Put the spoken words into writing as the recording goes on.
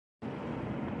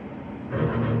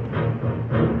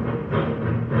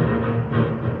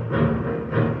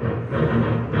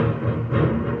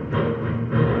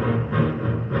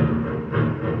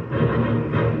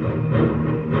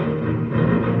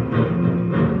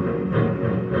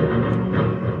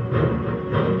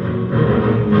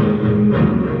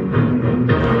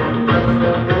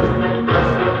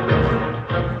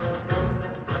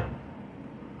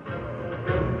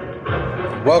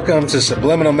Welcome to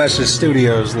Subliminal Message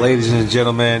Studios, ladies and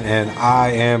gentlemen, and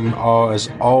I am, as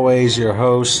always, your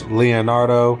host,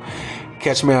 Leonardo.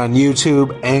 Catch me on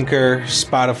YouTube, Anchor,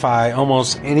 Spotify,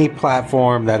 almost any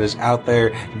platform that is out there.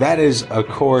 That is, of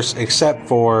course, except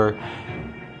for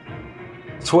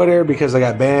Twitter because I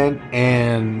got banned,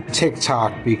 and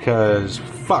TikTok because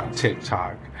fuck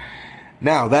TikTok.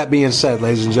 Now, that being said,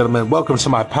 ladies and gentlemen, welcome to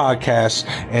my podcast,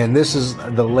 and this is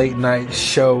the late night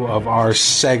show of our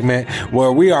segment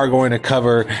where we are going to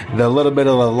cover the little bit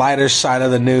of the lighter side of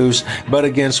the news, but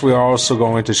again, we are also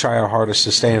going to try our hardest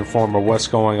to stay informed of what's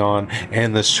going on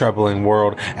in this troubling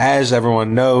world. As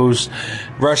everyone knows,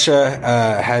 Russia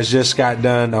has just got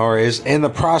done, or is in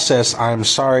the process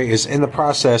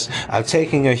of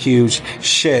taking a huge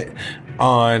shit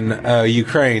on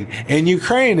Ukraine, and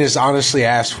Ukraine is honestly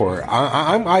asked for.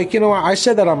 I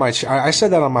said that on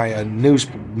my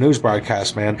news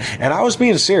broadcast, man, and I was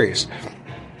being serious.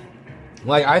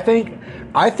 Like I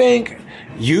think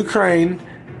Ukraine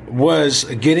was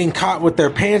getting caught with their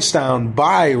pants down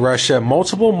by Russia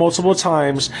multiple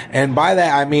times, and by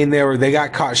that I mean they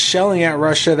got caught shelling at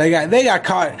Russia. They got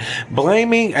caught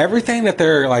blaming everything that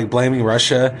they're like blaming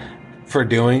Russia for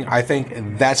doing. I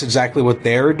think that's exactly what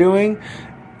they're doing.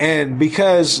 And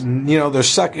because, they're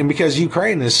sucking, because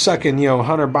Ukraine is sucking,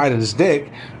 Hunter Biden's dick,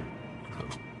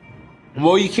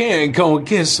 well, you can't go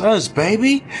against us,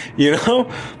 baby,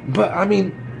 but I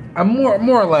mean, I'm more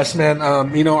or less, man,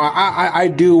 I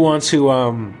do want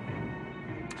to,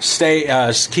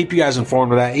 keep you guys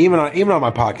informed of that, even on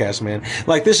my podcast, man.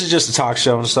 Like, this is just a talk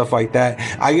show and stuff like that.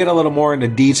 I get a little more into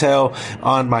detail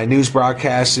on my news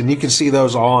broadcasts, and you can see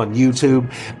those all on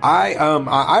YouTube.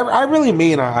 I really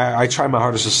mean, I try my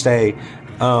hardest to stay,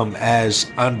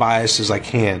 as unbiased as I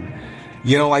can.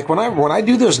 Like when I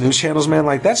do those news channels, man,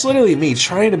 like that's literally me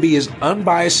trying to be as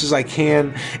unbiased as I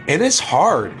can. And it's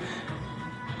hard.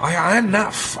 I am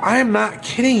not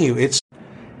kidding you. It's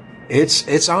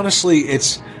honestly,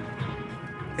 it's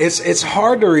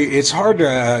hard to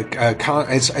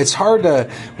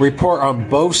report on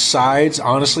both sides,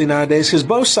 honestly, nowadays, because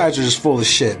both sides are just full of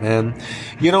shit, man.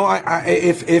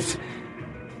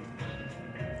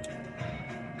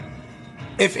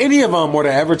 If any of them were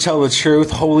to ever tell the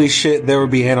truth, holy shit, there would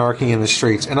be anarchy in the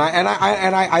streets. And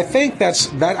I think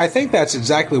that's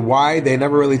exactly why they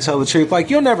never really tell the truth. Like,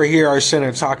 you'll never hear our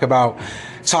senator talk about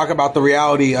the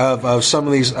reality of some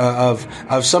of these of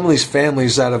some of these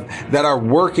families that are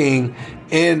working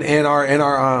in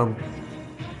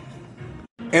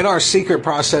our secret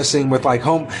processing with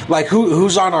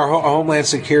who's on our Homeland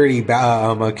Security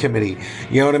committee.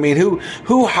 You know what I mean?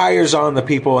 Who hires on the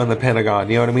people in the Pentagon?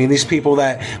 You know what I mean? These people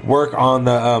that work on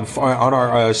the on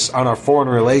our foreign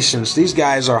relations. These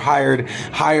guys are hired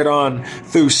on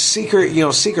through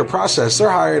secret process. They're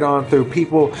hired on through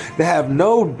people that have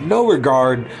no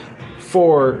regard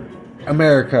for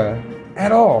America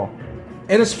at all.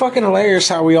 And it's fucking hilarious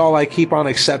how we all keep on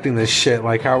accepting this shit.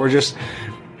 Like how we're just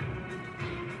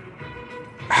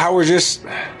I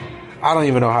don't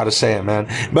even know how to say it, man.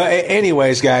 But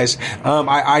anyways, guys,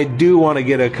 I do want to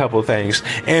get a couple things.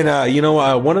 And,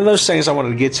 one of those things I wanted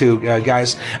to get to,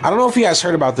 guys, I don't know if you guys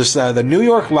heard about this. The New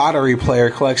York lottery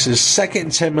player collects his second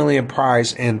 $10 million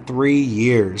prize in 3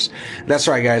 years. That's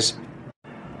right, guys.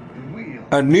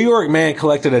 A New York man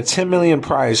collected a $10 million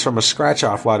prize from a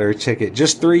scratch-off lottery ticket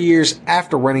just 3 years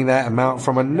after winning that amount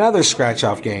from another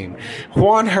scratch-off game.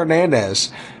 Juan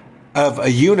Hernandez of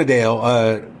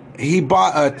Unidale, he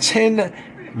bought a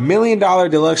 $10 million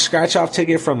deluxe scratch-off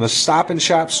ticket from the Stop and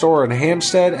Shop store in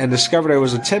Hampstead and discovered it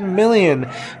was a $10 million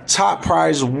top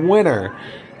prize winner.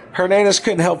 Hernandez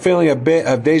couldn't help feeling a bit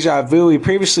of deja vu. He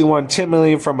previously won $10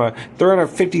 million from a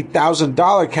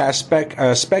 $350,000 cash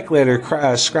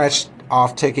speculator scratch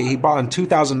off ticket he bought in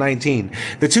 2019.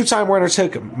 The two-time winner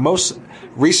took most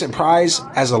recent prize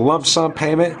as a lump sum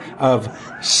payment of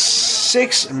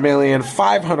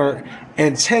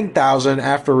 $6,510,000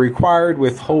 after required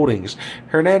withholdings.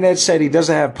 Hernandez said he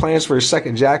doesn't have plans for his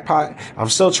second jackpot. I'm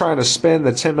still trying to spend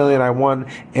the $10 million I won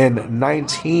in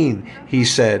 19, he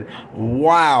said.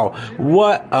 Wow,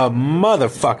 what a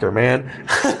motherfucker, man.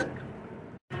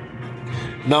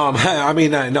 No, I mean,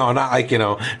 no, not not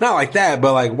like that,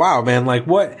 but wow, man,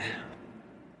 what?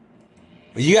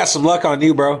 You got some luck on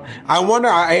you, bro. I wonder,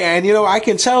 I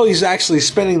can tell he's actually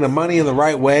spending the money in the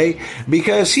right way,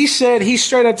 because he said he's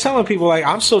straight up telling people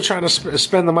I'm still trying to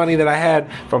spend the money that I had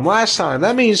from last time.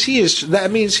 That means he's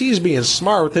being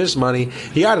smart with his money.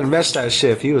 He ought to invest that shit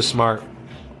if he was smart.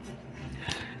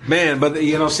 Man, but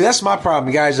see, that's my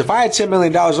problem, guys. If I had $10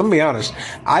 million, I'm gonna be honest,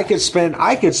 I could spend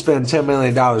 $10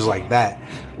 million like that,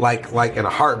 like in a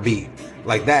heartbeat.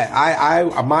 like that.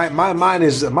 My mind,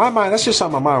 that's just how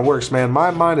my mind works, man.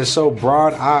 My mind is so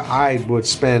broad. I could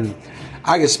spend $10,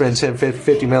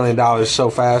 $50 million so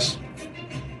fast.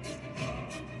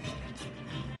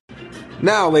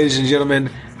 Now, ladies and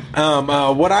gentlemen,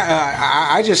 what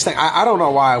I just think, I don't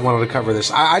know why I wanted to cover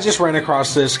this. I just ran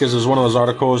across this because it was one of those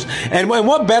articles. And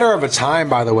what better of a time,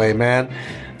 by the way, man.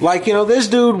 Like, this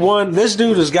dude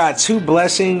has got 2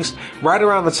 blessings right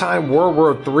around the time World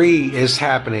War III is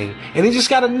happening. And he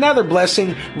just got another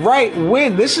blessing right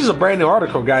when, this is a brand new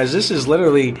article, guys. This is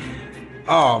literally,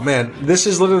 oh man, this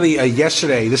is literally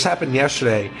yesterday. This happened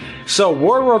yesterday. So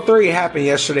World War III happened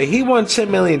yesterday. He won $10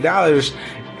 million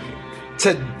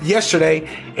to yesterday.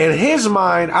 In his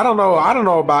mind, I don't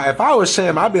know about, if I was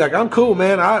him, I'd be like, I'm cool,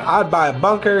 man. I'd buy a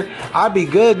bunker. I'd be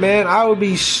good, man. I would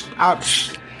be,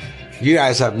 you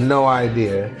guys have no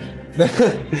idea.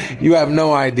 You have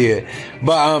no idea.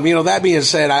 But, that being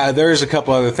said, there's a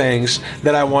couple other things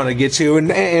that I want to get to.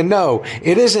 And no,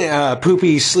 it isn't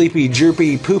Poopy, Sleepy,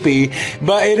 Droopy, Poopy,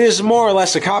 but it is more or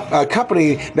less a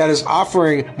company that is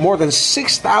offering more than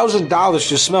 $6,000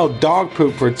 to smell dog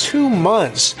poop for 2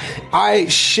 months. I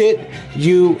shit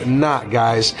you not,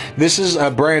 guys. This is a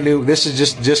brand new, this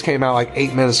is just came out like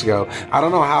 8 minutes ago. I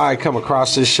don't know how I come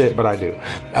across this shit, but I do.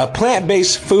 A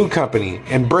plant-based food company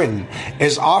in Britain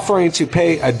is offering to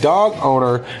pay a dog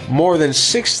owner more than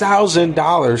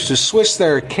 $6,000 to switch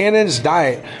their Cannon's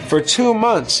diet for 2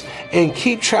 months and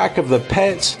keep track of the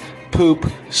pet's poop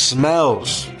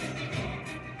smells.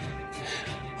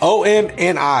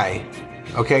 OMNI,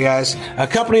 okay guys, a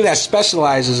company that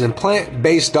specializes in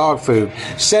plant-based dog food,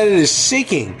 said it is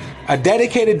seeking a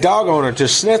dedicated dog owner to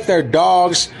sniff their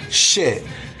dog's shit.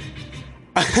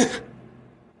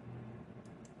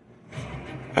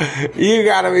 You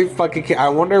gotta be fucking kidding. I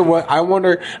wonder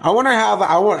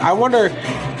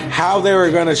how they were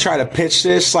gonna try to pitch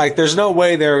this. Like, there's no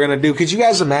way they were gonna do. Could you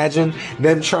guys imagine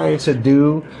them trying to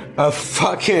do a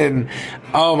fucking,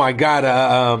 oh my god,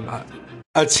 a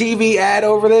TV ad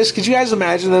over this? Could you guys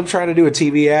imagine them trying to do a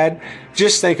TV ad?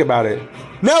 Just think about it.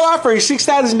 No offering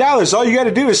 $6,000. All you got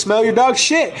to do is smell your dog's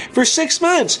shit for 6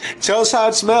 months. Tell us how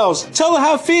it smells. Tell it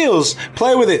how it feels.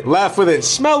 Play with it. Laugh with it.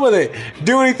 Smell with it.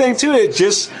 Do anything to it.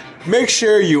 Just make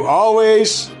sure you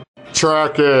always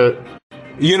track it.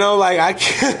 Like, I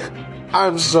can't.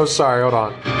 I'm so sorry. Hold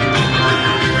on.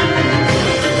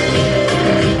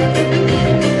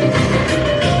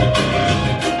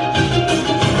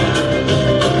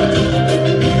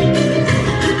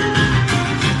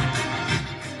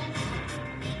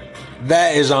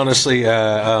 That is honestly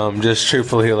just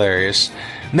truthfully hilarious.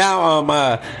 Now,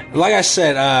 like I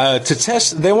said,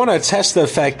 they want to test the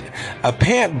effect a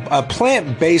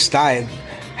plant-based diet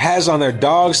has on their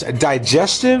dog's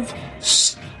digestive,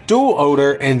 stool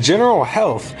odor, and general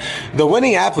health. The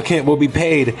winning applicant will be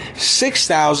paid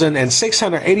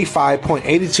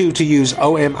 $6,685.82 to use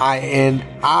OMNI's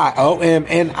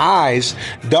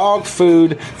dog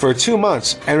food for 2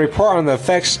 months and report on the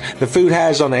effects the food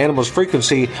has on the animal's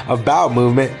frequency of bowel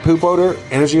movement, poop odor,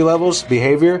 energy levels,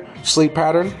 behavior, sleep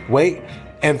pattern, weight,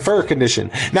 and fur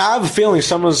condition. Now, I have a feeling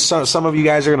some of you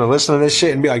guys are going to listen to this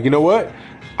shit and be like, you know what?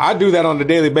 I do that on a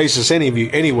daily basis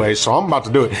anyway, so I'm about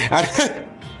to do it.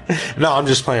 No, I'm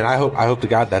just playing. I hope to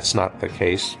God that's not the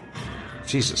case.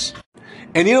 Jesus.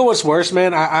 And you know what's worse,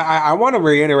 man? I want to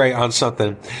reiterate on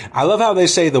something. I love how they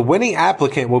say the winning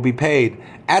applicant will be paid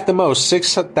at the most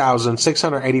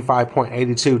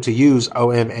 $6,685.82 to use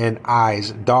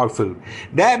OMNI's dog food.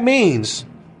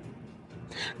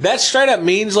 That straight up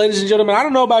means, ladies and gentlemen, I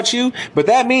don't know about you, but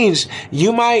that means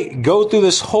you might go through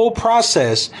this whole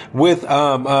process with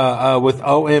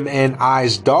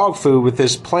OMNI's dog food, with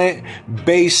this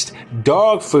plant-based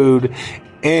dog food,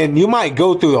 and you might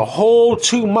go through the whole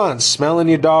 2 months smelling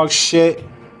your dog's shit,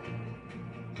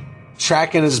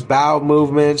 tracking his bowel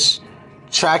movements,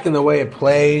 tracking the way it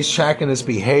plays, tracking its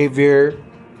behavior,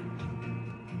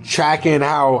 tracking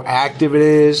how active it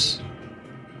is.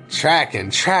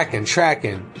 Tracking.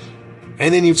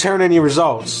 And then you turn in your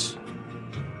results.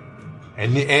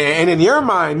 And in your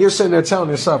mind, you're sitting there telling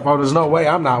yourself, oh, there's no way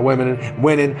I'm not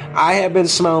winning. I have been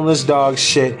smelling this dog's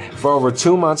shit for over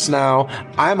 2 months now.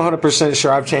 I'm 100%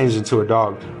 sure I've changed into a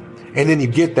dog. And then you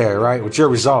get there, right, with your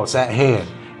results at hand.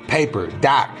 Paper,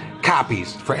 doc,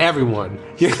 copies for everyone.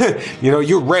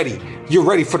 You're ready. You're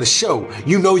ready for the show.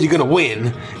 You know you're going to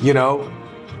win,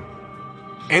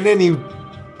 And then you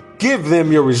give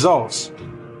them your results.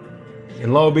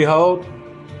 And lo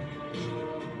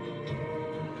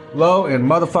and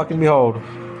motherfucking behold,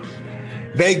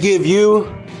 they give you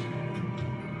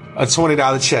a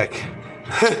 $20 check.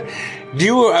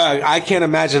 I can't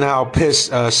imagine how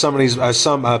pissed some of these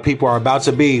people are about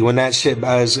to be when that shit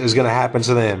is going to happen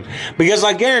to them. Because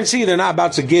I guarantee they're not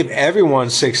about to give everyone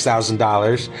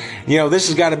 $6,000. You know, this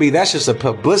has got to be, that's just a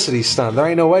publicity stunt. There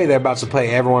ain't no way they're about to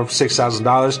pay everyone for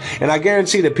 $6,000. And I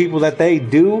guarantee the people that they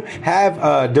do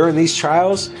have during these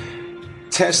trials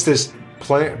test this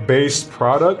plant-based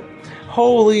product.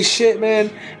 Holy shit, man.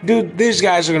 Dude, these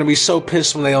guys are going to be so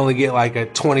pissed when they only get like a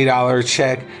 $20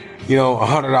 check. You know,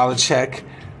 $100 check,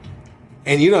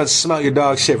 and you don't smell your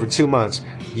dog shit for 2 months.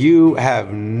 You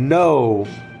have no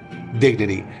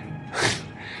dignity.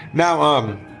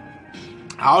 Now,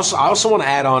 I also want to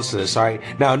add on to this. All right.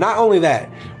 Now, not only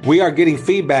that, we are getting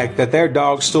feedback that their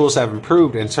dog stools have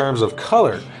improved in terms of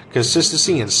color,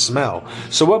 consistency, and smell.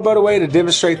 So what better way to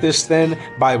demonstrate this than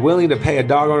by willing to pay a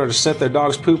dog owner to scent their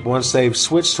dog's poop once they've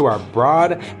switched to our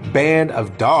broad band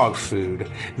of dog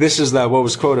food? This is what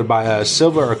was quoted by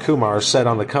Silva or Kumar said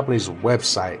on the company's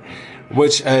website,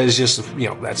 which is just, you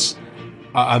know, that's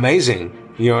amazing.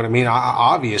 You know what I mean?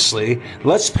 Obviously,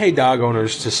 let's pay dog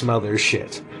owners to smell their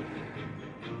shit.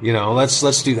 You know,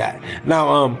 let's do that.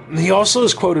 Now, he also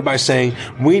is quoted by saying,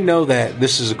 "We know that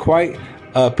this is quite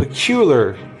a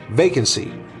peculiar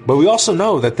vacancy, but we also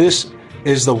know that this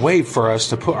is the way for us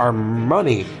to put our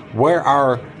money where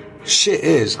our shit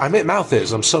is. I meant mouth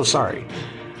is. I'm so sorry.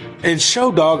 And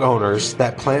show dog owners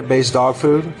that plant-based dog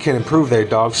food can improve their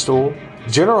dog stool,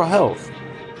 general health,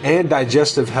 and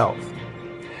digestive health."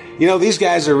 You know, these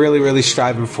guys are really, really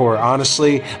striving for it.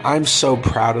 Honestly, I'm so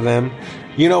proud of them.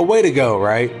 You know, way to go,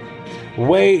 right?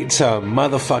 Way to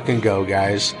motherfucking go,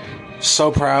 guys. So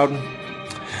proud.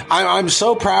 I'm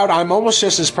so proud. I'm almost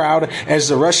just as proud as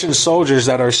the Russian soldiers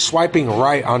that are swiping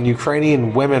right on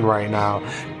Ukrainian women right now.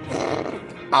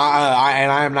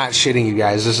 And I am not shitting you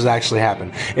guys. This has actually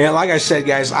happened. And like I said,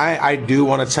 guys, I do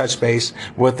want to touch base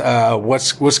with I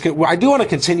do want to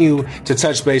continue to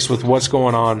touch base with what's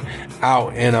going on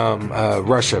out in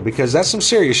Russia, because that's some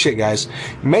serious shit, guys.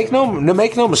 Make no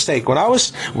mistake. What I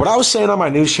was saying on my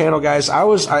news channel, guys,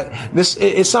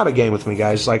 it's not a game with me,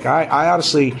 guys. Like I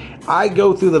honestly, I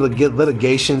go through the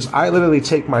litigations. I literally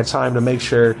take my time to make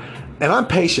sure. And I'm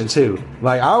patient too.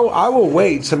 Like I will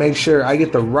wait to make sure I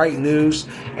get the right news,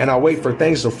 and I'll wait for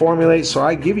things to formulate so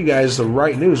I give you guys the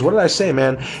right news. What did I say,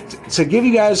 man? To give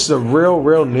you guys the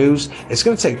real news, it's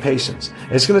going to take patience.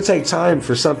 It's going to take time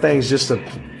for some things just to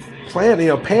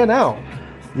pan out.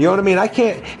 You know what I mean? I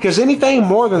can't, because anything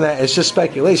more than that is just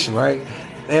speculation, right?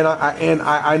 And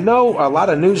I know a lot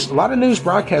of news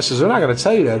broadcasters, they're not going to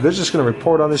tell you that. They're just going to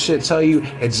report on this shit, tell you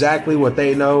exactly what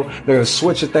they know. They're going to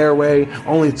switch it their way,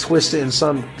 only twist it in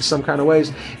some kind of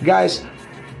ways. Guys,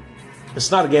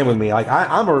 it's not a game with me. Like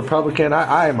I'm a Republican.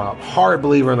 I am a hard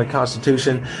believer in the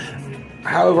Constitution.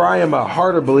 However, I am a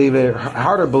harder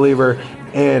believer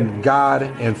in God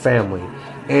and family.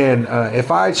 And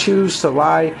if I choose to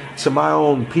lie to my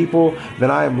own people,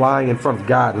 then I am lying in front of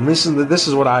God. And this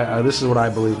is what I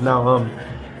believe. Now,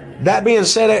 that being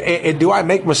said, do I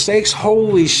make mistakes?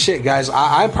 Holy shit, guys!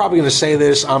 I'm probably going to say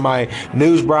this on my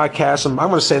news broadcast. I'm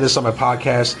going to say this on my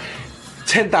podcast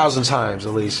 10,000 times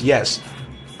at least. Yes,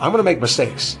 I'm going to make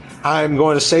mistakes. I'm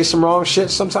going to say some wrong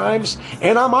shit sometimes.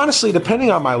 And I'm honestly,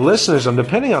 depending on my listeners, I'm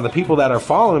depending on the people that are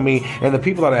following me and the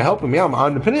people that are helping me.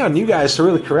 I'm depending on you guys to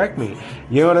really correct me.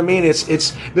 You know what I mean?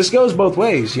 This goes both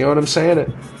ways. You know what I'm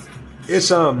saying?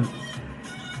 It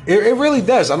really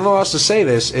does. I don't know how else to say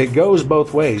this. It goes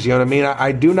both ways. You know what I mean?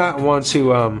 I do not want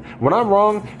to, when I'm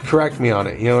wrong, correct me on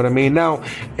it. You know what I mean? Now,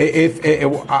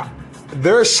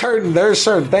 there are certain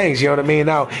things, you know what I mean?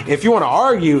 Now, if you want to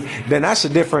argue, then that's a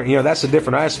different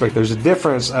aspect. There's a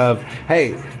difference of, hey,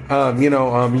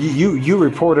 you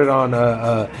reported on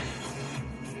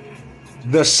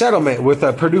the settlement with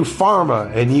Purdue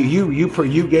Pharma, and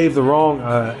you gave the wrong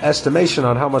estimation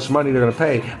on how much money they're going to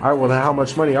pay. All right, well, how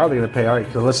much money are they going to pay? All right,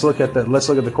 so let's look at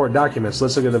the court documents.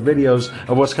 Let's look at the videos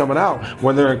of what's coming out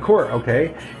when they're in court.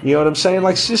 Okay, you know what I'm saying?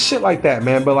 Like just shit like that,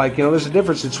 man. But like, there's a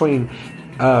difference between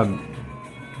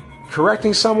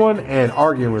correcting someone and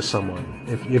arguing with someone,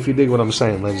 if you dig what I'm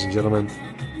saying, ladies and gentlemen.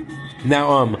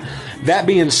 Now, that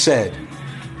being said,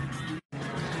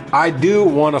 I do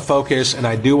want to focus and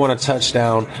I do want to touch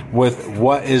down with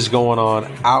what is going on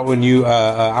out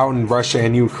in Russia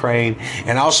and Ukraine,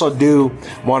 and I also do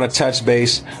want to touch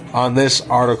base on this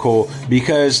article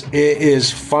because it is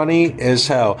funny as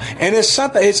hell, and it's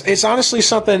something. It's honestly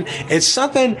something. It's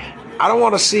something. I don't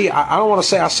want to say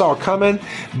I saw it coming,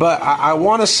 but I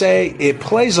want to say it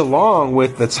plays along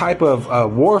with the type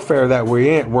of warfare that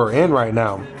we're in right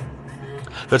now.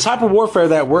 The type of warfare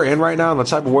that we're in right now and the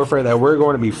type of warfare that we're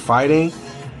going to be fighting,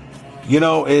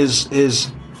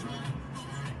 is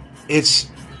it's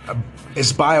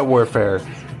biowarfare.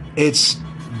 It's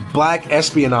black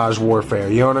espionage warfare.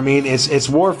 You know what I mean? It's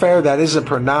warfare that isn't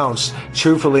pronounced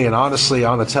truthfully and honestly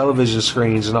on the television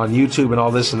screens and on YouTube and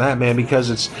all this and that, man, because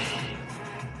it's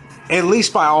at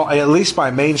least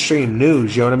by mainstream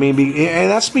news. You know what I mean? And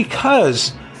that's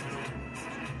because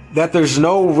that there's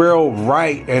no real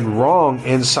right and wrong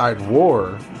inside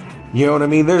war. You know what I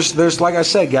mean? There's like I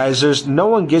said, guys, there's no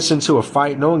one gets into a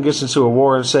fight, no one gets into a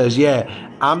war and says, yeah,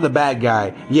 I'm the bad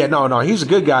guy. Yeah, no, he's a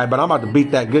good guy, but I'm about to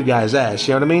beat that good guy's ass.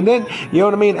 You know what I mean? Then, you know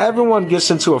what I mean? Everyone gets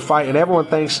into a fight, and everyone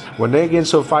thinks when they get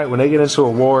into a fight, when they get into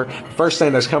a war, the first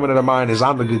thing that's coming to their mind is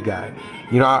I'm the good guy.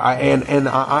 You know,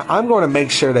 I'm going to make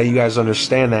sure that you guys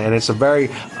understand that, and it's a very,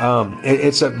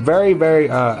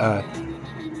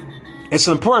 it's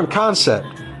an important concept.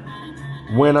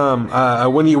 If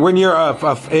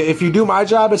you do my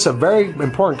job, it's a very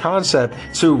important concept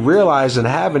to realize and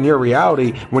have in your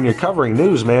reality when you're covering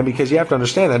news, man, because you have to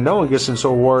understand that no one gets into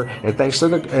a war and thinks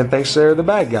they're the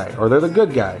bad guy or they're the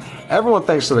good guy. Everyone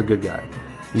thinks they're the good guy.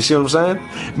 You see what I'm saying?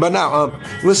 But now,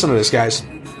 listen to this, guys.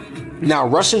 Now,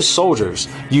 Russian soldiers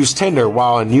use Tinder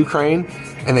while in Ukraine,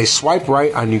 and they swipe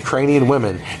right on Ukrainian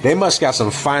women. They must got some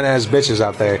fine ass bitches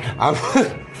out there.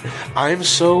 I'm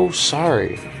so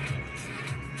sorry.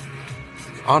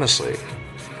 Honestly,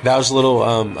 that was a little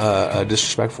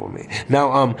disrespectful of me.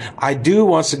 Now, I do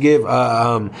want to give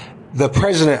the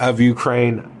president of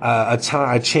Ukraine a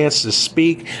chance to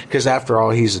speak, because after all,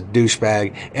 he's a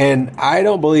douchebag, and I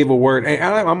don't believe a word. And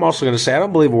I'm also going to say I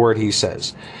don't believe a word he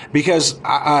says, because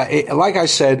like I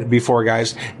said before,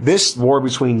 guys, this war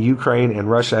between Ukraine and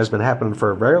Russia has been happening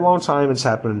for a very long time. It's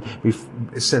happened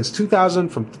since 2000,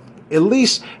 from at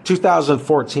least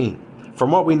 2014. From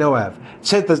what we know of,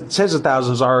 tens of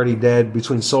thousands already dead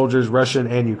between soldiers, Russian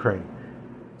and Ukraine.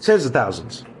 Tens of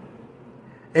thousands.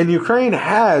 And Ukraine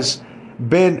has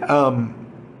been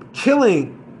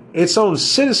killing its own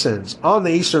citizens on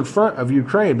the eastern front of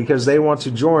Ukraine because they want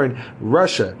to join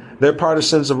Russia. They're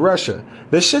partisans of Russia.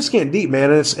 This shit's getting deep,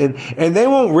 man. And they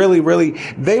won't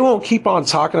they won't keep on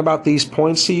talking about these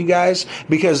points to you guys,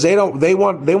 because they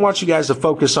want you guys to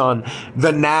focus on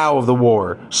the now of the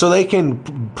war, so they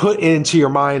can put into your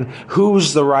mind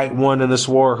who's the right one in this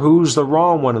war, who's the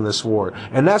wrong one in this war.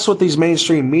 And that's what these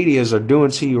mainstream medias are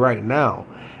doing to you right now.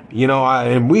 You know,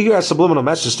 and we here at Subliminal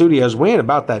Message Studios, we ain't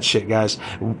about that shit, guys.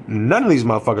 None of these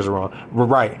motherfuckers are wrong. We're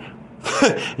right.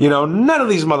 You know, none of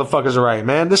these motherfuckers are right,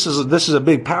 man. This is a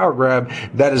big power grab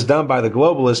that is done by the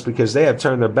globalists, because they have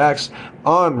turned their backs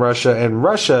on Russia. And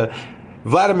Russia,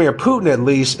 Vladimir Putin at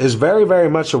least, is very, very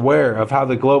much aware of how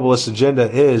the globalist agenda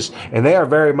is, and they are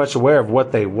very much aware of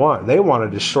what they want. They want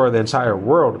to destroy the entire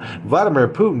world. Vladimir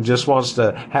Putin just wants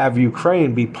to have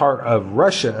Ukraine be part of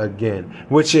Russia again,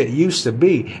 which it used to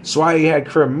be. That's why he had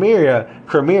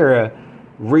Crimea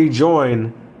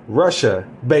rejoin Russia,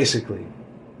 basically.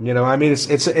 You know, I mean,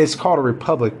 it's called a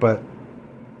republic, but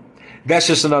that's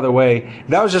just another way.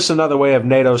 That was just another way of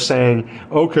NATO saying,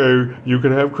 okay, you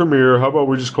can have Crimea. How about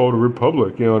we just call it a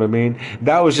republic? You know what I mean?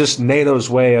 That was just NATO's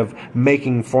way of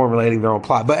formulating their own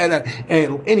plot. But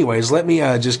and anyways, let me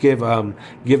just give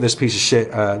this piece of shit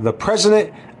the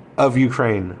president of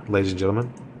Ukraine, ladies and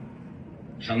gentlemen.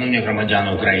 Шановні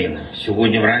громадяни України,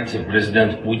 сьогодні вранці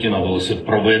президент Путін оголосив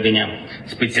проведення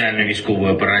спеціальної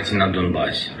військової операції на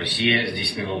Донбасі. Росія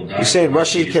здійснила удар. He's saying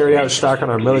Russia carried out a strike on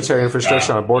our military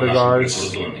infrastructure, on border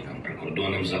guards.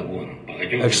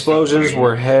 Explosions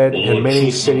were had in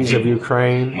many cities of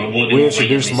Ukraine. We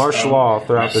introduced martial law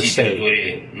throughout the state.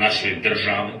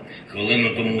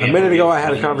 A minute ago, I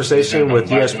had a conversation with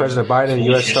U.S. President Biden. The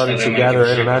U.S. starting to gather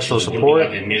international support.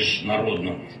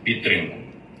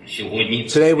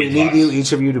 Today we need you,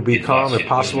 each of you, to be calm. If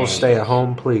possible, stay at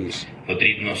home, please.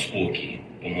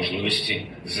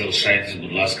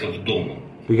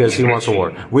 Because he wants a war.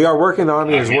 We are working, the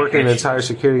army is working, the entire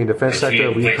security and defense sector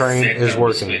of Ukraine is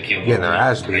working. Getting their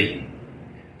ass beat.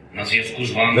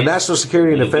 The National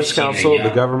Security and Defense Council,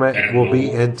 the government, will be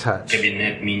in touch.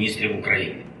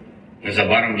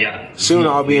 Soon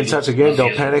I'll be in touch again.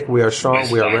 Don't panic. We are strong.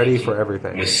 We are ready for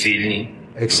everything.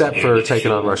 Except for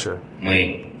taking on Russia.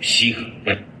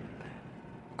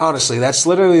 Honestly, that's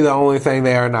literally the only thing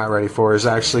they are not ready for, is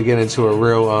actually get into a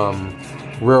real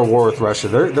war with Russia.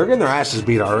 They're getting their asses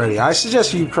beat already. I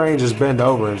suggest Ukraine just bend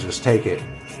over and just take it.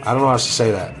 I don't know how else to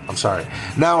say that. I'm sorry.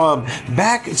 Now,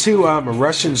 back to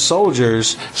Russian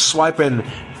soldiers swiping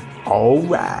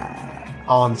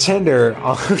on Tinder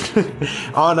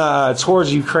on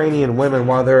towards Ukrainian women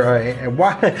while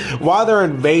they're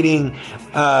invading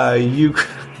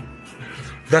Ukraine.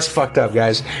 That's fucked up,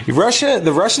 guys.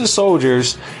 The Russian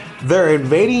soldiers they're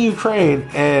invading Ukraine,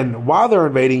 and while they're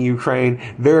invading Ukraine,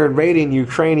 they're invading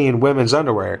Ukrainian women's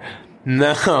underwear.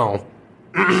 No.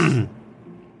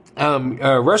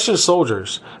 Russian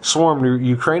soldiers swarmed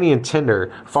Ukrainian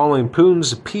Tinder following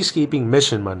Putin's peacekeeping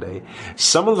mission Monday.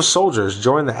 Some of the soldiers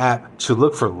joined the app to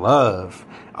look for love.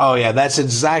 Oh yeah, that's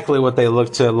exactly what they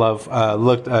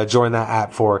joined that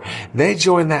app for. They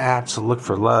joined that app to look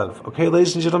for love. Okay,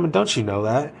 ladies and gentlemen, don't you know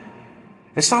that?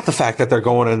 It's not the fact that they're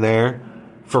going in there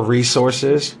for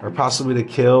resources or possibly to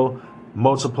kill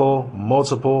multitude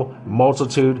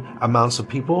amounts of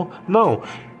people. No.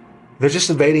 They're just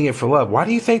invading it for love. Why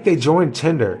do you think they joined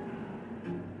Tinder?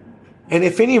 And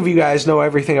if any of you guys know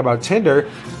everything about Tinder,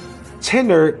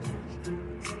 Tinder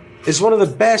is one of the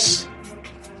best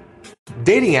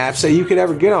dating apps that you could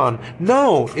ever get on.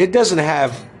 No, it doesn't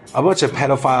have a bunch of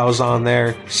pedophiles on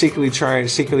there secretly trying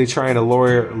to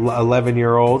lure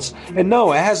 11-year-olds. And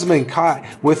no, it hasn't been caught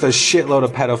with a shitload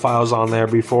of pedophiles on there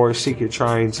before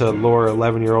trying to lure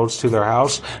 11-year-olds to their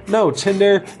house. No,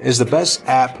 Tinder is the best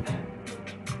app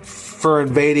for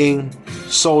invading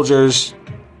soldiers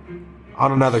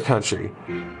on another country.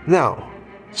 Now,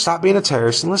 stop being a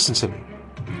terrorist and listen to me.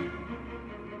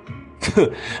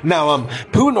 Now,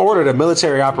 Putin ordered a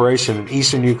military operation in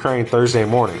eastern Ukraine Thursday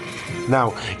morning.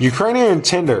 Now, Ukrainian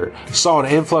Tinder saw an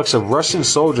influx of Russian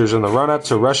soldiers in the run-up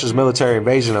to Russia's military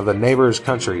invasion of the neighbor's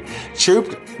country.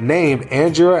 Troops named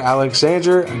Andrew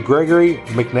Alexander, Gregory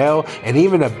McNeil, and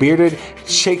even a bearded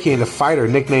Chechen fighter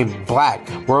nicknamed Black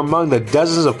were among the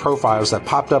dozens of profiles that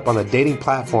popped up on the dating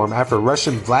platform after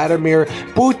Russian Vladimir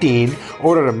Putin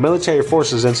ordered military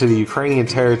forces into the Ukrainian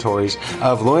territories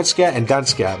of Luhansk and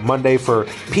Donetsk Monday for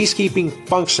peacekeeping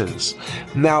functions.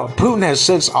 Now, Putin has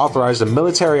since authorized a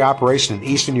military operation in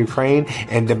eastern Ukraine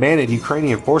and demanded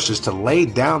Ukrainian forces to lay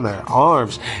down their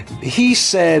arms. He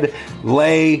said,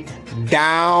 lay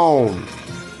down.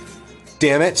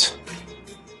 Damn it.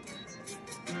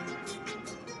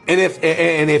 And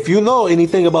if you know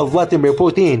anything about Vladimir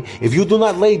Putin, if you do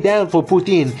not lay down for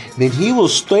Putin, then he will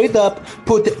straight up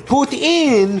put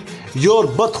in your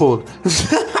butthole.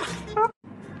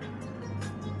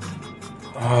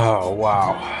 Oh,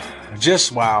 wow.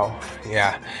 Just wow.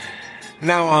 Yeah.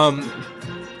 Now,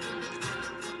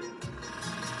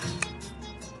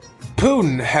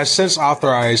 Putin has since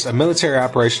authorized a military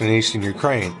operation in eastern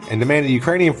Ukraine and demanded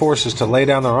Ukrainian forces to lay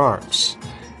down their arms.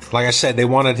 Like I said, they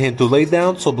wanted him to lay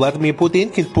down so Vladimir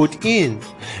Putin can put in.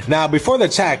 Now, before the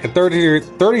attack, a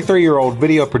 33-year-old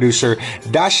video producer,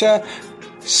 Dasha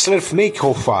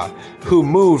Slivnikova, who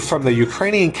moved from the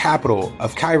Ukrainian capital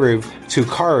of Kyiv to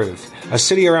Kharkiv, a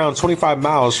city around 25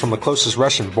 miles from the closest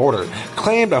Russian border,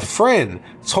 claimed a friend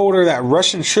told her that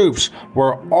Russian troops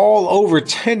were all over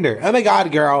Tinder. Oh my God,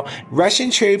 girl,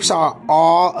 Russian troops are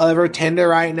all over Tinder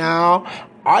right now.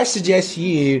 I suggest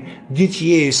you get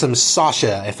you some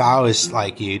Sasha if I was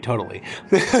like you, totally.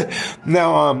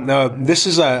 Now, this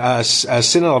is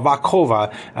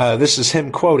Sinilavakova. This is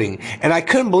him quoting. And I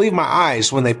couldn't believe my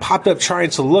eyes when they popped up trying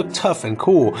to look tough and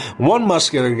cool. One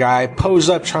muscular guy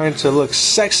posed up trying to look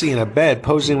sexy in a bed,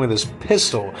 posing with his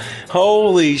pistol.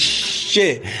 Holy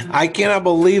shit. I cannot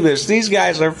believe this. These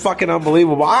guys are fucking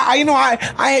unbelievable. I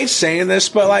hate saying this,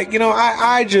 but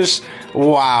I just,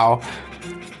 wow.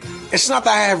 It's not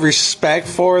that I have respect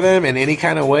for them in any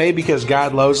kind of way because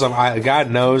God knows them.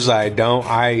 God knows I don't.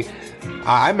 I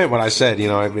meant what I said.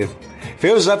 If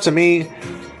it was up to me,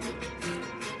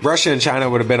 Russia and China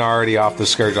would have been already off the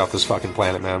scourge off this fucking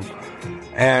planet, man.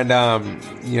 And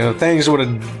things would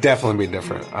have definitely been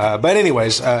different. But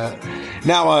anyways,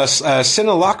 now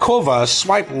Sinilakova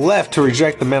swiped left to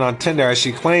reject the men on Tinder as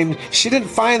she claimed she didn't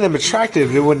find them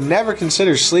attractive and would never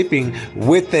consider sleeping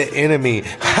with the enemy.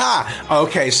 Ha!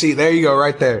 Okay, see, there you go,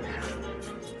 right there.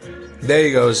 There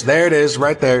he goes. There it is,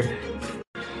 right there.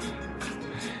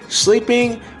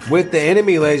 Sleeping with the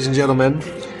enemy, ladies and gentlemen.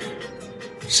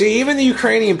 See, even the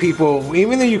Ukrainian people,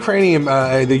 even the Ukrainian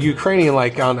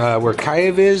like on where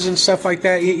Kyiv is and stuff like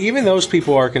that, even those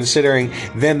people are considering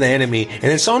them the enemy.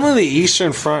 And it's only the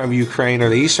eastern front of Ukraine or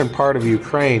the eastern part of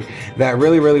Ukraine that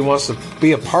really, really wants to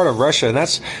be a part of Russia. And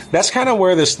that's kind of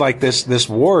where this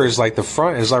war is like the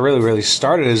front is like really, really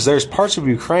started. Is there's parts of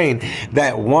Ukraine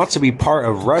that want to be part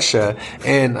of Russia,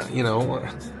 and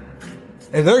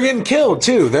and they're getting killed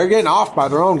too. They're getting off by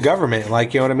their own government.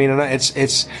 Like, you know what I mean? And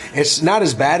it's not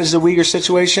as bad as the Uyghur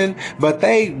situation, but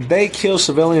they kill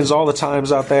civilians all the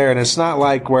times out there. And it's not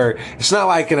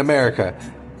like in America.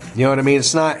 You know what I mean?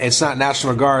 It's not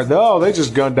National Guard. Oh, they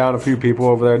just gunned down a few people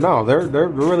over there. No, they're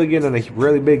really getting in a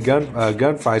really big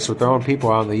gunfights with their own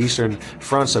people on the eastern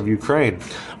fronts of Ukraine.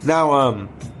 Now,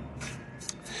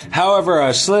 However,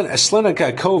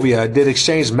 Slinikovia did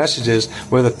exchange messages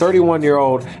with a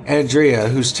 31-year-old Andrea,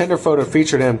 whose Tinder photo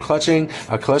featured him clutching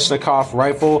a Kalashnikov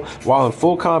rifle while in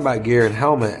full combat gear and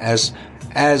helmet, as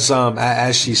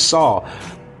she saw.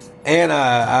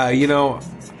 And you know,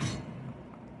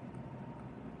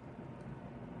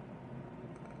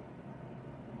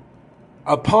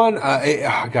 upon,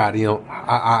 God, you know,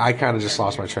 I kind of just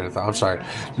lost my train of thought. I'm sorry.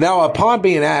 Now, upon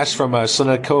being asked from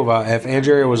Slinikova if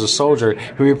Andrea was a soldier,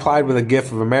 he replied with a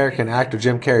gif of American actor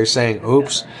Jim Carrey saying,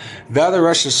 "Oops." The other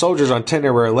Russian soldiers on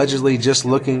Tinder were allegedly just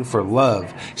looking for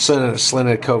love,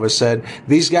 Slinikova said.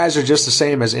 These guys are just the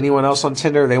same as anyone else on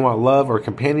Tinder. They want love or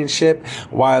companionship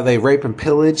while they rape and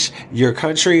pillage your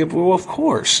country. Well, of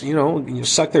course, you know, you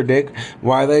suck their dick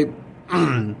while they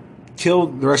kill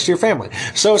the rest of your family.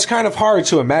 So it's kind of hard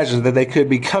to imagine that they could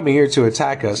be coming here to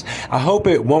attack us. I hope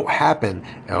it won't happen.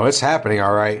 Oh, it's happening,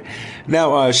 all right.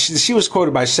 Now, she was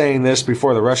quoted by saying this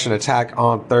before the Russian attack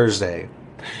on Thursday,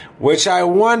 which I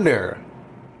wonder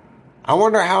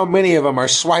how many of them are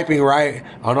swiping right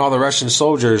on all the Russian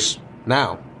soldiers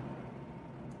now.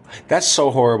 That's so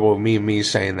horrible, me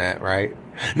saying that, right?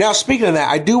 Now, speaking of that,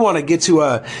 I do want to get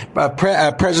to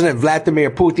President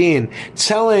Vladimir Putin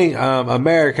telling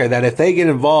America that if they get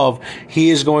involved,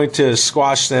 he is going to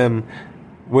squash them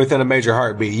within a major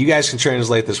heartbeat. You guys can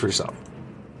translate this for yourself.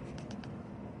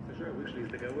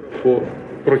 По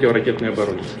противоракетной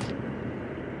обороне.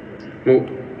 Ну,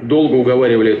 долго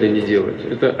уговаривали это не делать.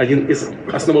 Это один из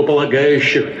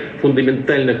основополагающих,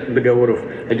 фундаментальных договоров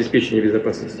обеспечения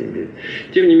безопасности империи.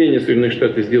 Тем не менее, Соединенные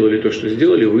Штаты сделали то, что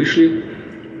сделали, вышли.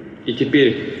 И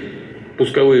теперь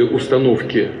пусковые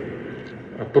установки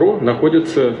ПРО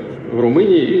находятся в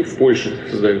Румынии и в Польше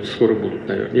создаются, скоро будут,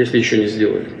 наверное, если еще не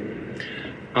сделали.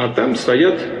 А там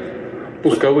стоят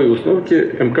пусковые установки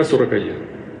МК-41,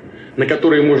 на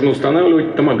которые можно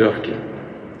устанавливать томагавки.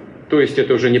 То есть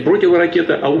это уже не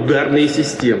противоракета, а ударные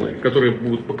системы, которые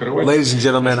будут покрывать... Ladies and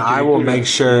gentlemen, I will make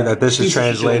sure that this is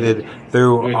translated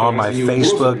through on my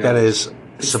Facebook. That is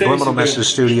Subliminal Message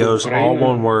Studios, all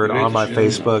one word, on my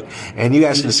Facebook. And you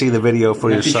guys can see the video for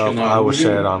yourself. I will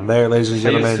share it on there, ladies and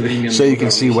gentlemen, so you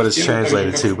can see what it's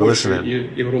translated to. But listen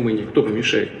in. И в Румынии кто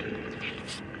помешает?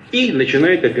 И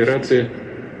начинает операция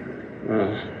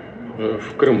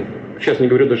в Крыму. Сейчас не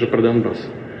говорю даже про Донбасс.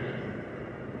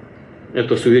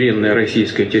 Это суверенная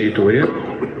российская территория.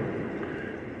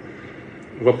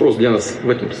 Вопрос для нас в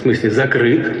этом смысле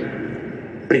закрыт.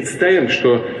 Представим,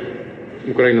 что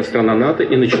Украина страна НАТО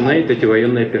и начинает эти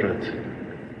военные операции.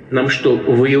 Нам что,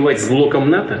 воевать с блоком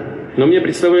НАТО? Но мне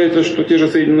представляется, что те же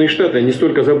Соединенные Штаты не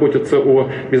столько заботятся о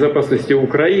безопасности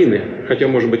Украины, хотя,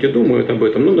 может быть, и думают об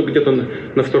этом, но где-то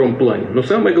на втором плане. Но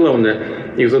самое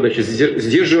главное, их задача –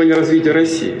 сдерживание развития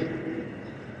России.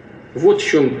 Вот в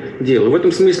чем дело. В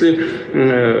этом смысле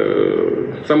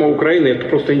сама Украина – это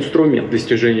просто инструмент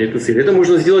достижения этой цели. Это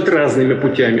можно сделать разными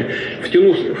путями,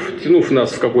 втянув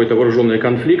нас в какой-то вооруженный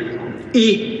конфликт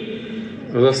и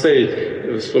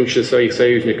заставить, в том числе своих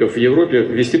союзников в Европе,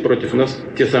 ввести против нас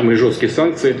те самые жесткие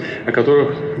санкции, о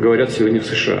которых говорят сегодня в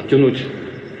США. Тянуть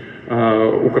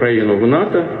Украину в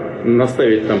НАТО,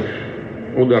 наставить там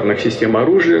ударных систем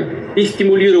оружия и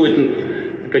стимулировать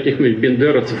каких-нибудь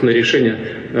бендеровцев на решение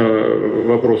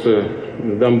вопроса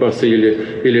Донбасса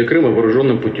или Крыма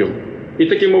вооруженным путем. И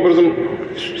таким образом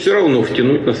все равно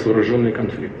втянуть нас в вооруженный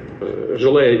конфликт.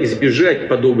 Желая избежать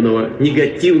подобного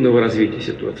негативного развития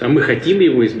ситуации, а мы хотим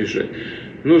его избежать,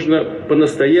 нужно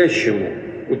по-настоящему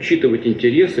учитывать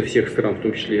интересы всех стран, в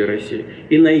том числе и России,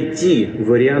 и найти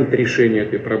вариант решения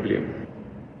этой проблемы.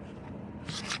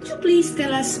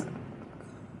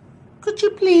 Could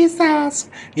you please ask?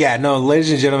 Yeah, no,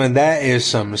 ladies and gentlemen, that is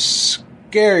some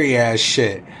scary ass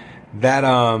shit. That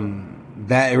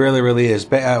really, really is.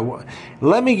 But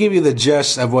let me give you the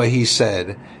gist of what he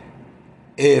said.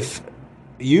 If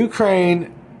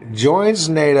Ukraine joins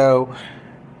NATO,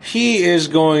 he is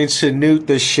going to nuke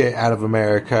the shit out of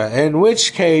America, in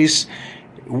which case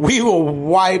we will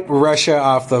wipe Russia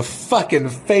off the fucking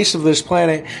face of this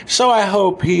planet. So I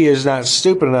hope he is not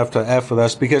stupid enough to F with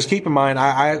us, because keep in mind,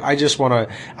 I just want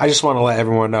to let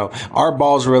everyone know our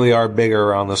balls really are bigger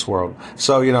around this world.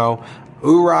 So, you know,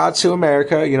 hoorah to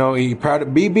America. You know, be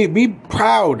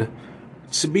proud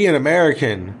to be an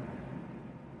American.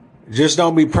 Just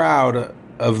don't be proud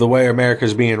of the way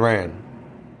America's being ran.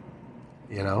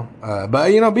 You know,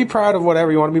 but, you know, be proud of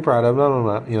whatever you want to be proud of.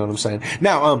 No. You know what I'm saying?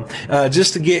 Now,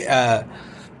 just to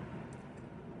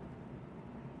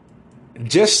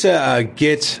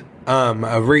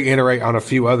reiterate on a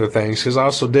few other things, because I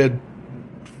also did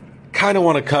kind of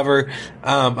want to cover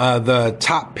the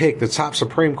top pick, the top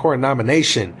Supreme Court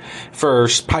nomination for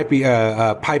Poopy,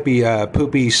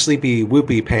 Sleepy,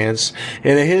 Whoopy Pants.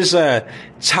 And his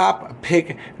top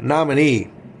pick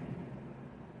nominee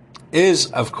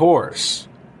is, of course,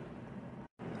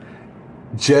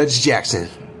 Judge Jackson.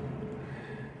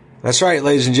 That's right,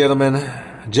 ladies and gentlemen,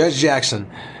 Judge Jackson,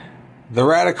 the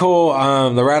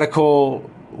radical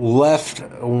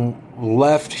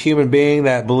left human being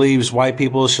that believes white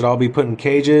people should all be put in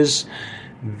cages.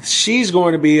 She's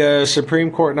going to be a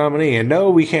Supreme Court nominee. And no,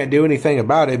 we can't do anything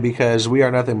about it because we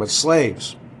are nothing but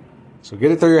slaves. So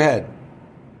get it through your head.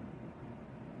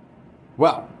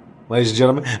 Well, ladies and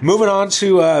gentlemen, moving on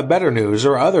to better news,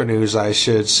 or other news, I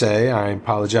should say. I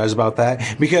apologize about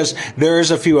that, because there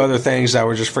is a few other things that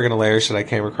were just freaking hilarious that I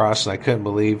came across and I couldn't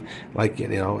believe.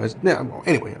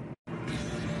 Anyway.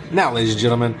 Now, ladies and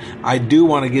gentlemen, I do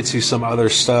want to get to some other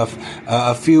stuff,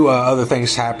 a few other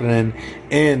things happening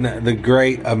in the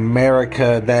great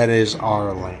America that is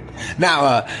our land.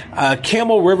 Now,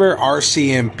 Camel River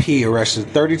RCMP arrested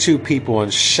 32 people in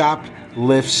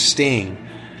shoplift sting.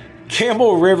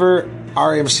 Camel River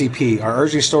RMCP are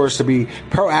urging stores to be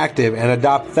proactive and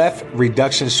adopt theft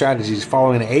reduction strategies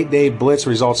following an 8-day blitz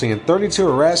resulting in 32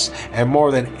 arrests and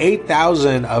more than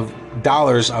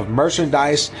 $8,000 of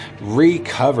merchandise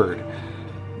recovered.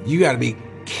 You got to be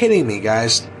kidding me,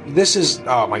 guys. This is,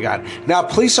 oh my God. Now,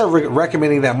 police are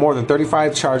recommending that more than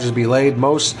 35 charges be laid,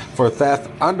 most for theft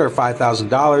under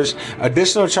 $5,000.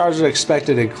 Additional charges are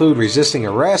expected to include resisting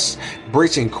arrest,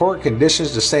 breaching court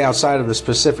conditions to stay outside of the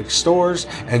specific stores,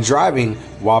 and driving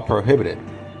while prohibited.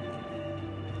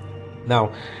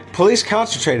 Now, police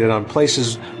concentrated on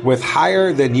places with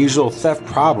higher than usual theft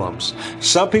problems.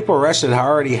 Some people arrested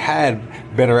already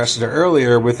had been arrested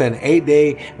earlier within an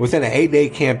 8-day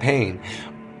campaign.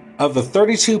 Of the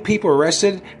 32 people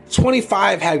arrested,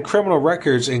 25 had criminal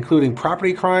records, including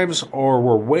property crimes, or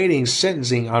were waiting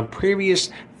sentencing on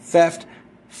previous theft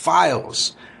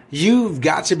files. You've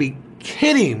got to be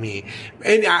kidding me!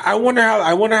 And I wonder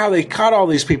how they caught all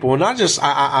these people. And not just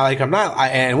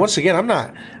and once again, I'm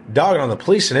not dogging on the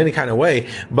police in any kind of way,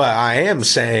 but I am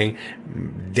saying,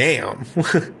 damn,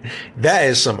 that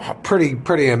is some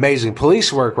pretty amazing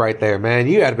police work right there, man.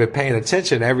 You had to be paying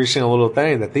attention to every single little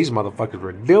thing that these motherfuckers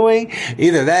were doing.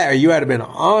 Either that, or you had to been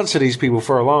on to these people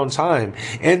for a long time.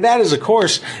 And that is, of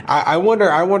course, I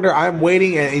wonder. I'm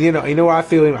waiting, and you know what I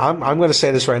feel. I'm going to say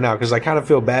this right now because I kind of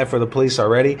feel bad for the police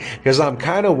already, because I'm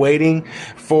kind of waiting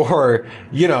for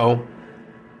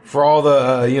for all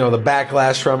the the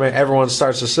backlash from it. Everyone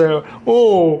starts to say,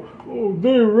 oh,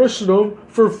 they arrested them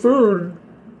for food.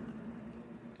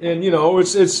 And, they're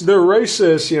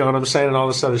racist, you know what I'm saying, and all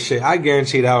this other shit. I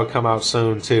guarantee that will come out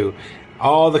soon, too.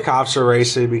 All the cops are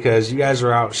racist because you guys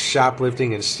were out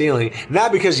shoplifting and stealing.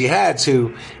 Not because you had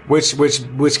to, which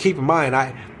keep in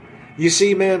mind, you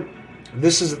see, man,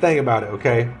 this is the thing about it,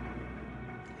 okay?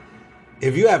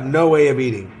 If you have no way of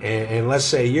eating, and let's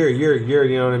say you're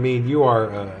you know what I mean, you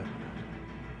are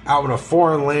out in a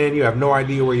foreign land, you have no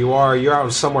idea where you are, you're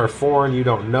out somewhere foreign, you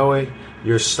don't know it,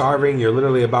 you're starving, you're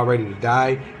literally about ready to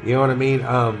die, you know what I mean?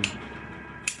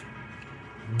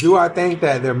 Do I think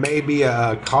that there may be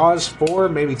a cause for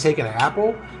maybe taking an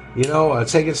apple,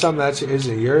 taking something that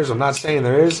isn't yours? I'm not saying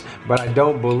there is, but I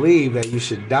don't believe that you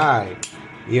should die.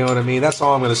 You know what I mean? That's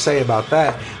all I'm going to say about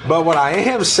that. But what I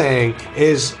am saying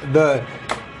is the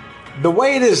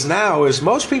way it is now is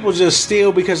most people just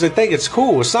steal because they think it's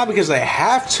cool. It's not because they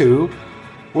have to,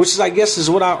 which is, I guess, is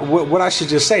what I should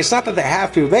just say. It's not that they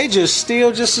have to. They just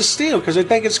steal just to steal because they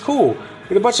think it's cool.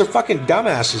 They're a bunch of fucking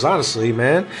dumbasses, honestly,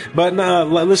 man. But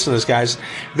listen to this, guys.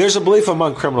 There's a belief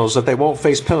among criminals that they won't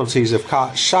face penalties if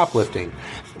caught shoplifting,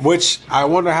 which I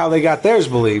wonder how they got theirs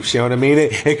beliefs. You know what I mean?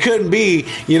 It couldn't be,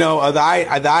 the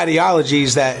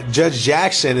ideologies that Judge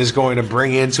Jackson is going to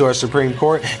bring into our Supreme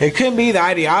Court. It couldn't be the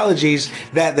ideologies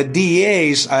that the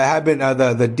DAs have been,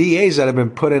 the DAs that have been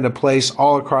put into place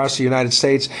all across the United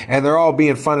States, and they're all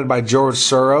being funded by George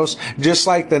Soros, just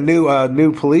like the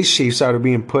new police chiefs that are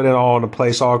being put in all into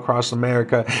place all across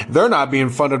America. They're not being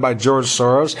funded by George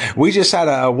Soros. We just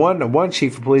had one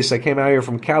chief of police that came out here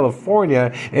from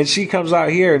California, and she comes out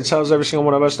here and tells every single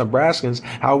one of us Nebraskans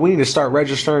how we need to start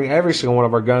registering every single one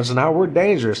of our guns and how we're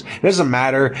dangerous. It doesn't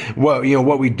matter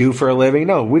what we do for a living.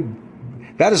 No,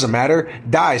 that doesn't matter.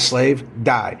 Die, slave,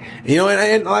 die.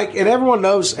 And everyone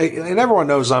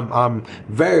knows, I'm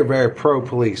very, very pro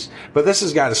police, but this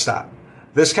has got to stop.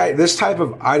 This type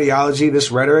of ideology,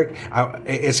 this rhetoric,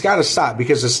 it's got to stop,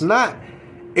 because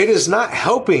it is not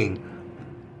helping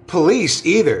police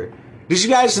either. Did you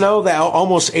guys know that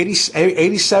almost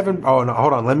 87, oh no,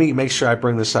 hold on, let me make sure I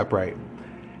bring this up right.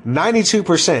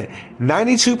 92%.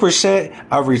 92%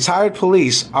 of retired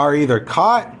police are either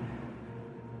caught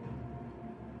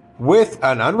with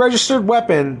an unregistered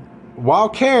weapon while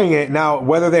carrying it. Now,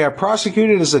 whether they are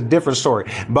prosecuted is a different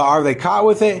story, but are they caught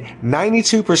with it?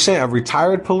 92% of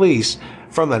retired police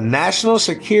from the National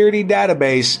Security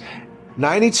Database,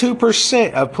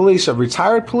 92% of police, of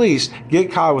retired police,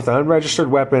 get caught with an unregistered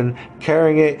weapon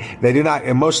carrying it. They do not,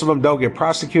 and most of them don't get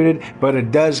prosecuted, but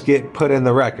it does get put in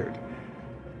the record.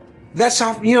 That's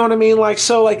how, you know what I mean? Like,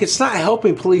 so, like, it's not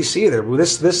helping police either.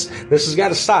 This has got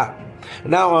to stop.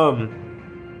 Now,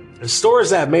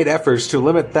 stores that have made efforts to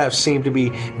limit theft seem to be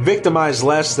victimized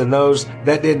less than those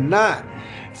that did not.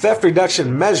 Theft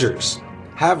reduction measures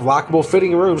have lockable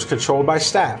fitting rooms controlled by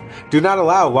staff. Do not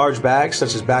allow large bags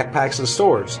such as backpacks in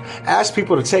stores. Ask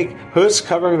people to take hoods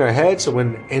covering their heads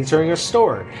when entering a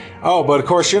store. Oh, but of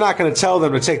course you're not going to tell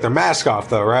them to take their mask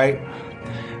off though, right?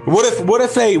 What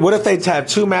if they have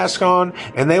two masks on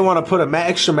and they want to put an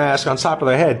extra mask on top of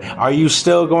their head? Are you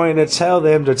still going to tell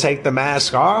them to take the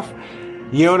mask off?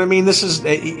 You know what I mean? This is,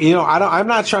 you know, I'm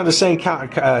not trying to say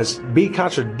be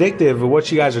contradictive of what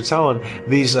you guys are telling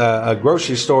these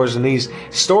grocery stores and these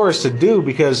stores to do,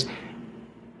 because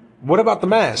what about the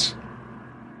mask?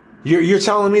 You're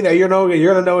telling me that you're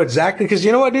gonna know exactly, because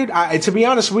you know what, dude? To be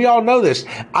honest, we all know this.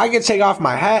 I can take off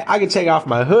my hat, I can take off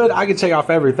my hood, I can take off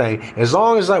everything. As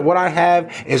long as like what I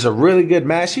have is a really good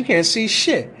mask, you can't see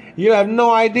shit. You have no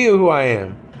idea who I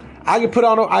am. I can put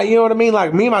on, you know what I mean?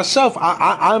 Like me, myself,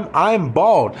 I'm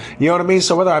bald. You know what I mean?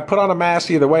 So whether I put on a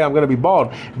mask, either way, I'm going to be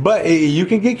bald. But you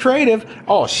can get creative.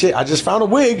 Oh shit, I just found a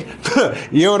wig.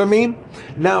 You know what I mean?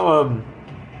 Now,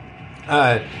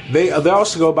 they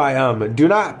also go by, do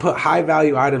not put high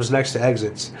value items next to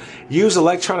exits. Use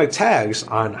electronic tags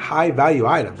on high value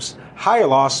items. Hire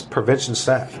loss prevention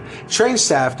staff. Train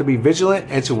staff to be vigilant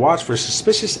and to watch for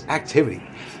suspicious activity.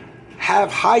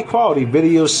 Have high quality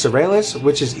video surveillance,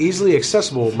 which is easily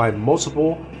accessible by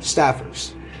multiple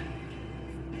staffers.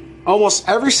 Almost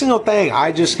every single thing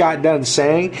I just got done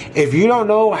saying, if you don't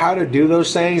know how to do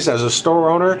those things as a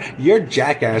store owner, you're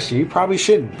jackass. You probably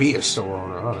shouldn't be a store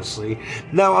owner, honestly.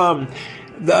 Now,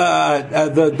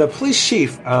 the police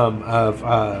chief of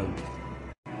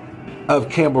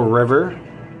Campbell River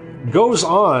goes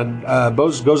on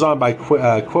by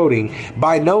quoting,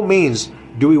 "By no means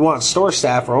do we want store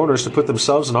staff or owners to put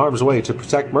themselves in harm's way to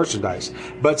protect merchandise,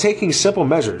 but taking simple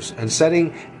measures and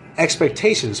setting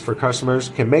expectations for customers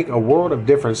can make a world of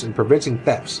difference in preventing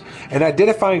thefts and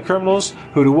identifying criminals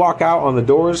who do walk out the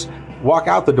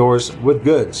doors with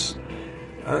goods."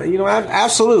 You know,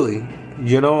 absolutely.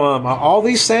 You know, all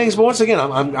these things. But once again,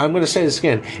 I'm going to say this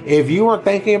again. If you weren't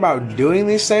thinking about doing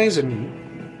these things,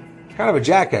 then you're kind of a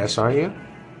jackass, aren't you?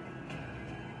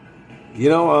 You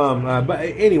know, but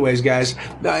anyways, guys,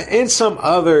 and some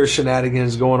other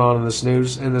shenanigans going on in this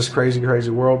news, in this crazy, crazy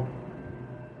world.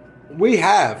 We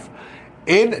have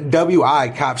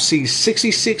NWI cops seize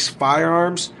 66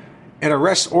 firearms and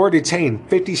arrest or detain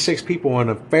 56 people on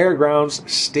a fairgrounds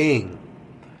sting.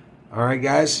 All right,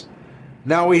 guys.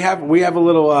 Now we have a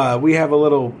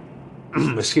little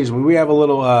excuse me, we have a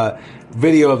little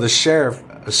video of the sheriff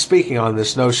speaking on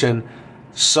this notion.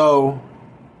 So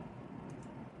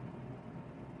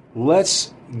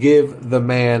let's give the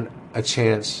man a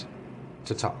chance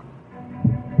to talk.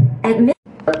 Good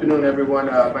afternoon, everyone.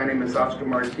 My name is Oscar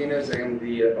Martinez. I am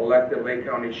the elected Lake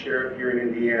County Sheriff here in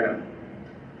Indiana.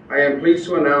 I am pleased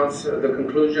to announce the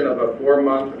conclusion of a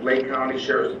 4-month Lake County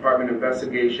Sheriff's Department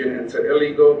investigation into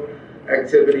illegal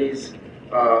activities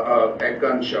at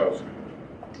gun shows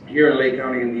here in Lake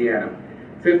County, Indiana.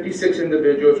 56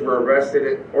 individuals were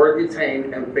arrested or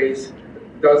detained and face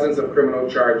dozens of criminal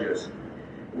charges.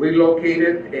 We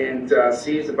located and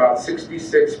seized about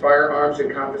 66 firearms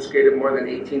and confiscated more than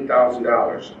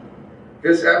 $18,000.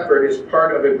 This effort is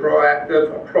part of a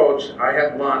proactive approach I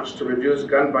have launched to reduce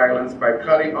gun violence by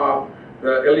cutting off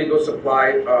the illegal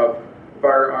supply of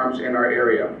firearms in our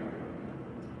area.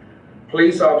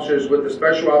 Police officers with the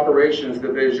Special Operations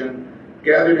Division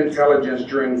gathered intelligence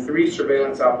during 3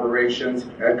 surveillance operations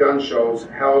at gun shows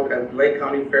held at Lake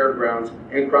County Fairgrounds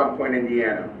in Crown Point,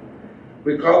 Indiana.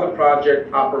 We call the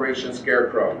project Operation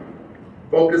Scarecrow,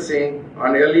 focusing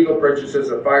on illegal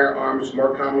purchases of firearms,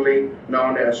 more commonly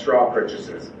known as straw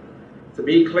purchases. To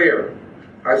be clear,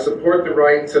 I support the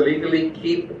right to legally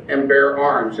keep and bear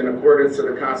arms in accordance to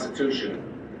the Constitution.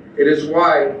 It is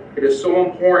why it is so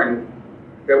important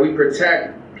that we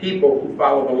protect people who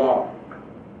follow the law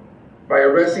by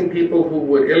arresting people who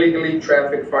would illegally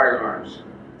traffic firearms.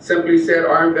 Simply said,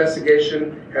 our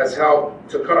investigation has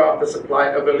helped to cut off the supply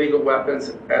of illegal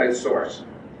weapons at its source.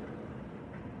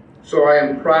 So I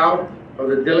am proud of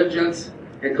the diligence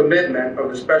and commitment of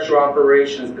the Special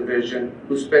Operations Division,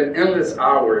 who spent endless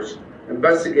hours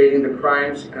investigating the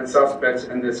crimes and suspects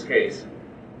in this case.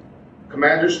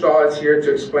 Commander Stahl is here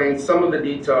to explain some of the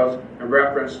details in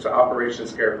reference to Operation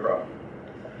Scarecrow.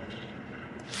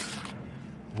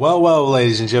 Well,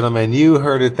 ladies and gentlemen, you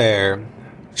heard it there.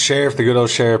 Sheriff, the good old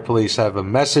Sheriff Police, have a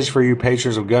message for you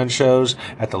patrons of gun shows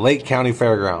at the Lake County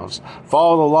Fairgrounds.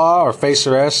 Follow the law or face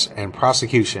arrest and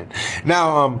prosecution.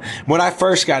 Now, when I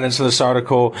first got into this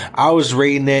article, I was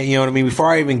reading it, you know what I mean,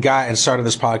 before I even got and started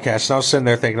this podcast, and I was sitting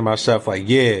there thinking to myself, like,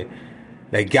 yeah,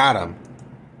 they got him.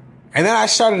 And then I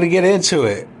started to get into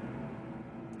it.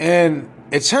 And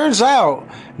it turns out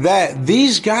that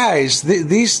these guys,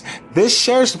 this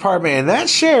sheriff's department, and that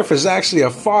sheriff is actually a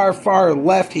far, far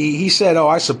left. He said, "Oh,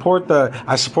 I support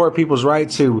people's right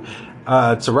to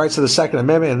rights to the Second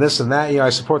Amendment and this and that. You know, I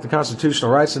support the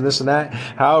constitutional rights and this and that."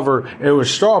 However, it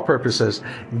was straw purposes.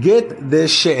 Get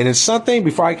this shit, and it's something.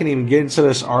 Before I can even get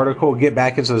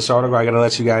back into this article, I gotta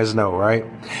let you guys know, right?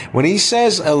 When he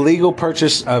says illegal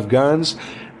purchase of guns,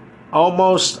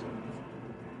 almost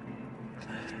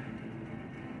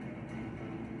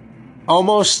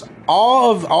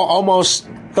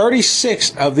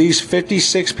 36 of these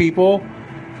 56 people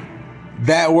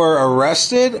that were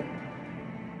arrested,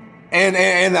 and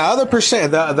the other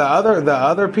the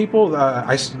other people,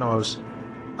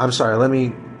 I'm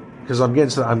sorry, because I'm getting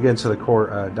to the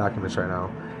court documents right now.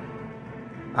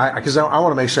 Because I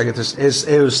want to make sure I get this.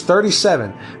 It was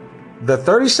 37. The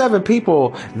 37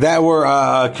 people that were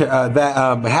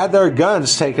had their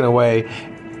guns taken away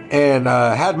and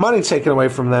had money taken away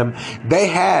from them, they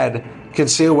had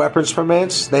concealed weapons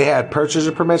permits, they had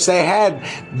purchaser permits,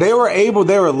 they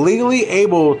were legally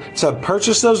able to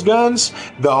purchase those guns.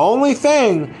 The only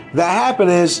thing that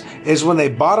happened is when they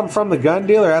bought them from the gun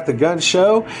dealer at the gun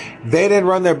show, they didn't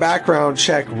run their background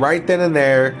check right then and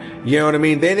there. You know what I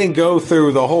mean? They didn't go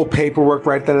through the whole paperwork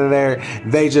right then and there.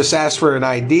 They just asked for an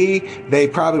ID. They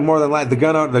probably more than likely,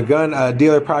 the gun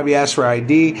dealer probably asked for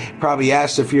ID, probably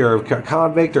asked if you're a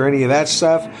convict or any of that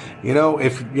stuff. You know,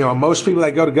 most people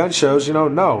that go to gun shows,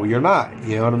 no, you're not.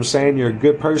 You know what I'm saying? You're a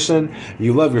good person.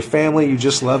 You love your family. You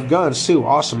just love guns too.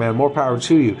 Awesome, man. More power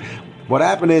to you. What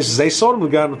happened is they sold them the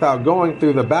gun without going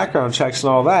through the background checks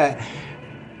and all that.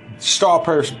 Straw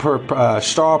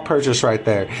purchase right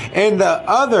there. And the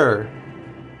other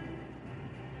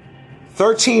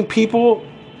 13 people,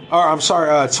 or I'm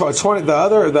sorry, 20. The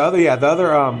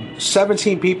other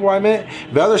 17 people I meant.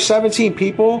 The other 17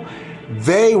 people,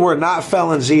 they were not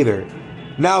felons either.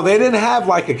 Now, they didn't have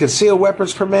like a concealed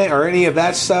weapons permit or any of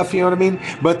that stuff, you know what I mean?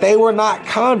 But they were not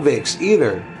convicts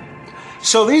either.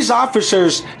 So these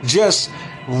officers just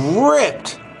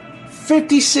ripped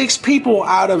 56 people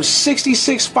out of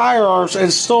 66 firearms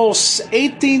and stole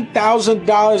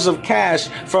 $18,000 of cash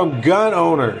from gun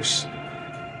owners.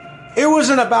 It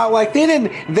wasn't about like and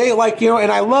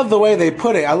I love the way they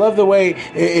put it. I love the way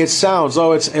it sounds.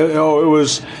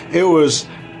 It was.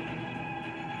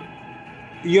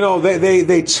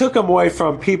 They took them away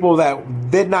from people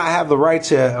that did not have the right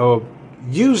to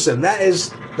use them. That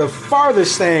is the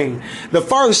farthest thing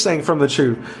from the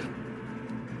truth.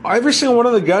 Every single one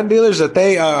of the gun dealers that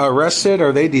they arrested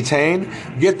or they detained,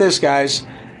 get this, guys,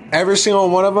 every single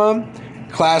one of them,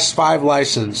 Class 5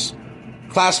 license.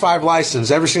 Class 5 license,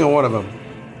 every single one of them.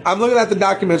 I'm looking at the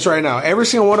documents right now. Every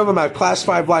single one of them have Class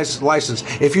 5 license.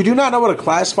 If you do not know what a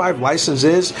Class 5 license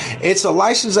is, it's a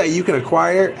license that you can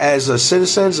acquire as a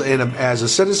citizen in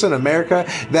America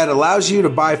that allows you to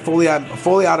buy fully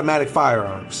automatic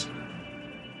firearms.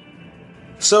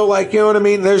 So, you know what I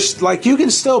mean? There's, you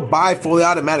can still buy fully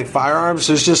automatic firearms.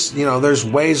 There's just, there's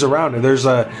ways around it.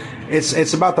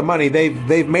 It's about the money.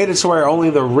 They've made it to where only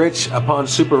the rich, upon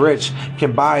super rich,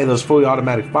 can buy those fully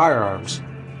automatic firearms.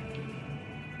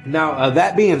 Now,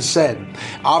 that being said,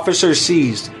 officers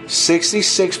seized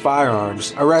 66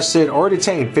 firearms, arrested or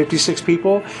detained 56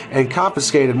 people, and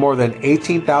confiscated more than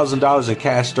 $18,000 in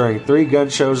cash during 3 gun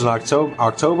shows in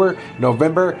October,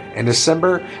 November, and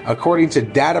December, according to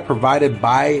data provided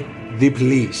by the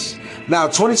police. Now,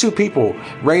 22 people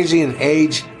ranging in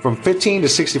age from 15 to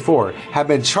 64 have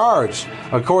been charged,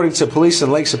 according to police and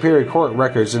Lake Superior court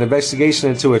records. An investigation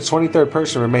into a 23rd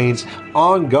person remains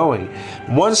ongoing.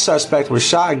 One suspect was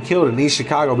shot and killed in East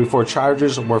Chicago before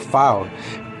charges were filed.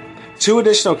 2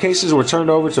 additional cases were turned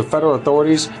over to federal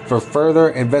authorities for further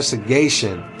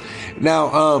investigation.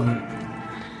 Now,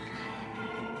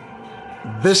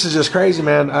 this is just crazy,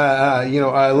 man.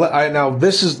 Now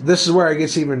this is where it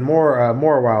gets even more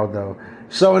wild, though.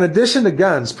 So in addition to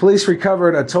guns, police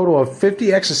recovered a total of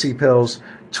 50 ecstasy pills,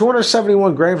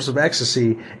 271 grams of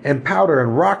ecstasy and powder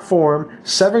in rock form,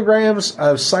 7 grams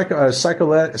of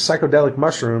psychedelic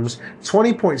mushrooms,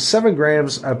 20.7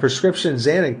 grams of prescription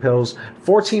Xanax pills,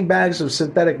 14 bags of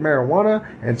synthetic marijuana,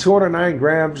 and 209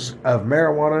 grams of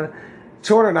marijuana.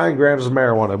 209 grams of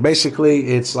marijuana. Basically,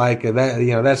 it's like that.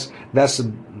 You know, that's.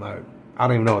 I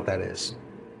don't even know what that is.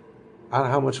 I don't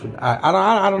know how much.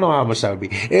 I don't know how much that would be.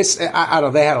 I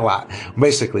don't. They had a lot,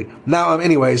 basically. Now,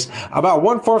 anyways, about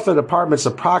 1/4 of the department's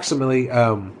approximately.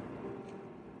 I'm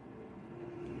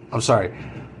sorry.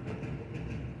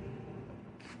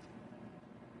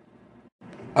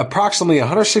 Approximately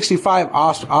 165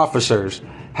 officers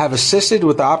have assisted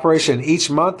with the operation each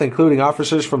month, including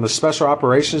officers from the Special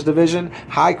Operations Division,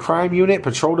 High Crime Unit,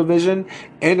 Patrol Division,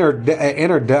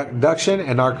 Interdiction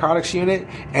and Narcotics Unit,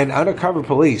 and Undercover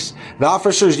Police. The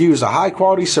officers use a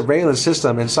high-quality surveillance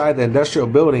system inside the industrial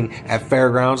building at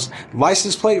fairgrounds,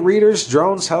 license plate readers,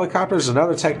 drones, helicopters, and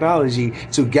other technology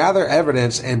to gather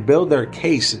evidence and build their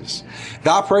cases. The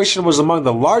operation was among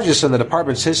the largest in the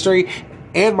department's history,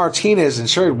 and Martinez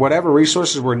ensured whatever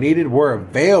resources were needed were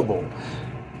available.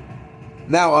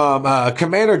 Now,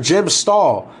 Commander Jim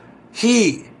Stahl,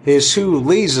 he is who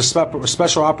leads the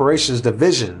Special Operations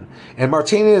Division, and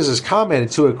Martinez is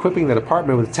commented to equipping the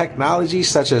department with technology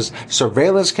such as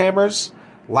surveillance cameras,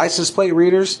 license plate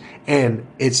readers, and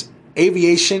its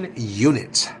aviation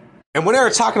unit. And when they were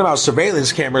talking about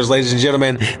surveillance cameras, ladies and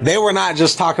gentlemen, they were not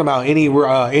just talking about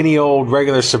any old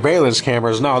regular surveillance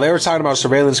cameras. No, they were talking about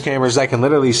surveillance cameras that can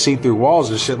literally see through walls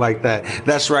and shit like that.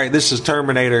 That's right. This is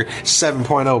Terminator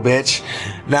 7.0, bitch.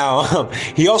 Now,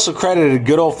 he also credited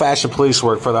good old-fashioned police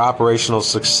work for the operational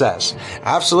success.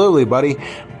 Absolutely, buddy.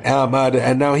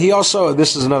 And now he also,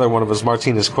 this is another one of his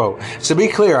Martinez quote. To be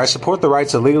clear, I support the right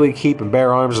to legally keep and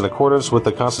bear arms in accordance with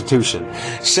the Constitution.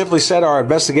 Simply said, our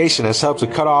investigation has helped to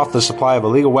cut off the supply of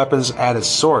illegal weapons at its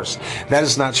source. That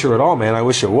is not true at all, man. I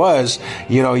wish it was.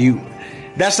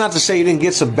 That's not to say you didn't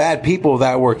get some bad people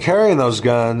that were carrying those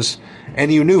guns,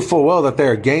 and you knew full well that they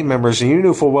were gang members, and you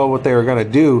knew full well what they were going to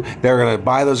do. They were going to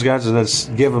buy those guns and then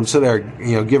give them to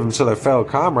their fellow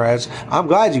comrades. I'm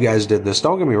glad you guys did this.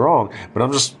 Don't get me wrong, but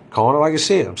I'm just calling it like I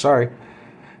see it. I'm sorry.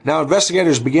 Now,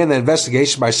 investigators began the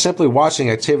investigation by simply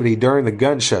watching activity during the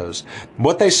gun shows.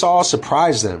 What they saw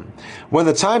surprised them. When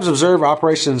the Times observed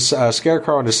Operation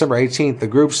Scarecrow on December 18th, the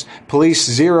group's police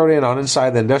zeroed in on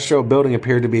inside the industrial building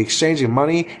appeared to be exchanging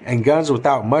money and guns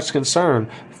without much concern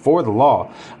for the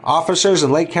law. Officers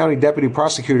and Lake County Deputy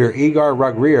Prosecutor Edgar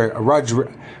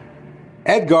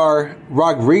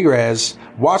Rodriguez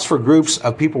watched for groups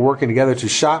of people working together to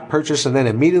shop, purchase, and then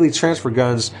immediately transfer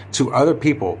guns to other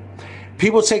people.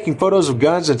 People taking photos of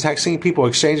guns and texting, people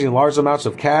exchanging large amounts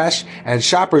of cash, and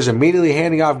shoppers immediately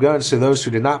handing off guns to those who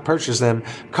did not purchase them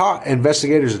caught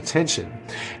investigators' attention.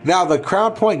 Now, the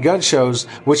Crown Point gun shows,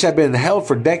 which have been held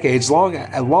for decades long,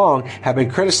 have been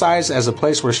criticized as a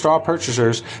place where straw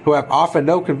purchasers who have often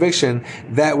no conviction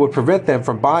that would prevent them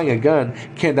from buying a gun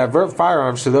can divert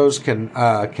firearms to those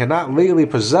cannot legally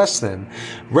possess them.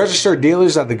 Registered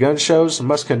dealers at the gun shows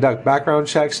must conduct background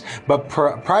checks, but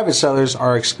private sellers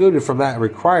are excluded from that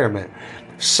requirement.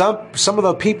 Some of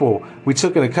the people we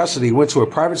took into custody went to a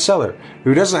private seller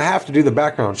who doesn't have to do the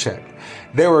background check.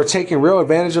 They were taking real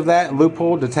advantage of that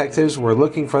loophole. Detectives were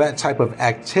looking for that type of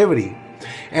activity,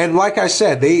 and like I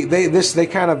said, they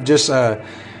kind of just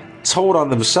told on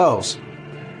themselves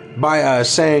by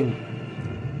saying,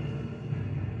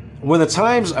 when the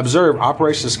Times observed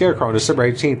Operation Scarecrow on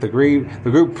December 18th, the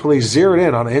group police zeroed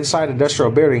in on an inside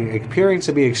industrial building appearing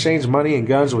to be exchanged money and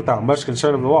guns without much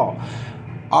concern of the law.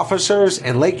 Officers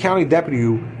and Lake County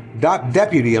Deputy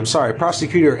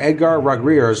Prosecutor Edgar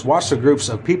Rodriguez watched the groups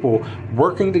of people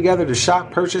working together to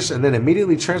shop, purchase, and then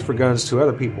immediately transfer guns to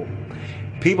other people.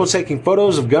 People taking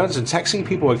photos of guns and texting,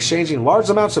 people exchanging large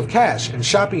amounts of cash, and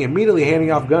shopping immediately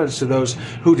handing off guns to those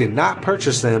who did not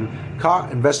purchase them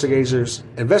caught investigators'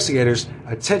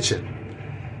 attention.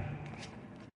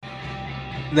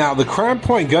 Now, the Crown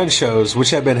Point gun shows, which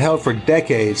have been held for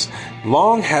decades,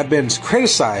 long have been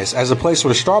criticized as a place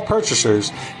where straw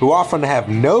purchasers, who often have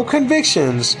no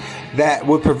convictions that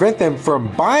would prevent them from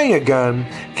buying a gun,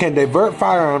 can divert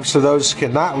firearms to those who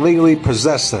cannot legally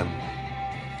possess them.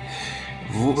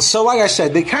 So, like I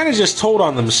said, they kind of just told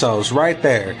on themselves right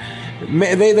there.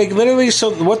 They literally,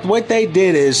 so what they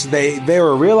did is they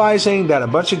were realizing that a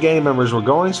bunch of gang members were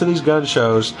going to these gun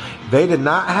shows. They did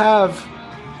not have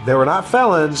They were not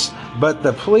felons, but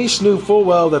the police knew full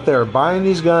well that they were buying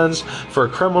these guns for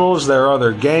criminals, their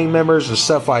other gang members and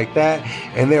stuff like that,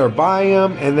 and they were buying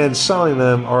them and then selling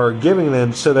them or giving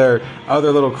them to their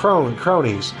other little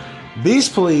cronies. These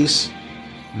police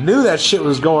knew that shit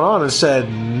was going on and said,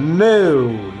 no,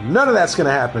 none of that's going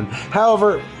to happen.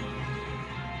 However,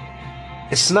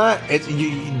 it's not,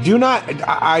 you do not,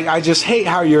 I just hate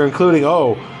how you're including,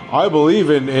 I believe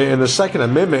in the Second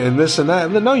Amendment and this and that.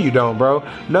 No, you don't, bro.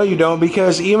 No, you don't,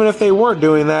 because even if they weren't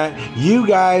doing that, you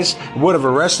guys would have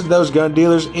arrested those gun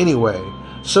dealers anyway.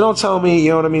 So don't tell me,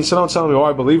 you know what I mean? So don't tell me,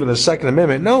 I believe in the Second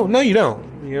Amendment. No, you don't.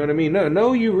 You know what I mean?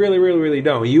 No, you really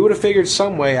don't. You would have figured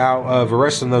some way out of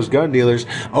arresting those gun dealers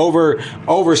over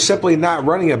simply not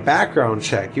running a background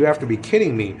check. You have to be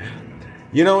kidding me.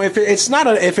 You know, if it's not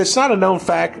a known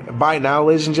fact by now,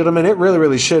 ladies and gentlemen, it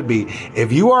really should be.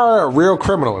 If you are a real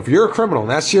criminal, if you're a criminal, and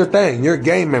that's your thing, you're a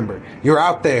gang member, you're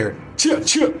out there, you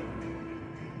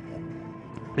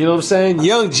know what I'm saying?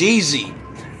 Young Jeezy,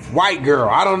 white girl,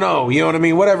 I don't know, you know what I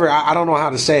mean? Whatever, I don't know how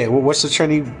to say it. What's the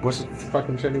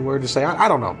fucking trendy word to say? I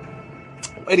don't know.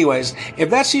 Anyways, if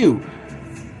that's you,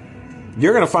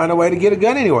 you're going to find a way to get a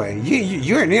gun anyway.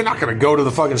 You're not going to go to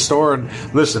the fucking store and,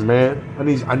 listen, man,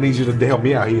 I need you to help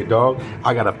me out here, dog.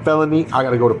 I got a felony. I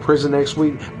got to go to prison next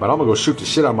week, but I'm going to go shoot the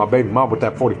shit out of my baby mom with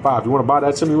that 45. You want to buy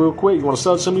that to me real quick? You want to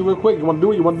sell it to me real quick? You want to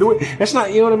do it? You want to do it? It's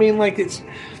not, you know what I mean? Like, it's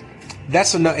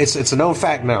a known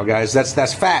fact now, guys.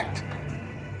 That's fact.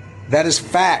 That is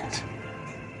fact.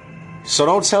 So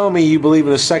don't tell me you believe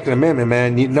in the Second Amendment,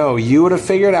 man. You would have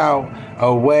figured out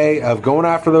a way of going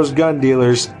after those gun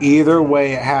dealers either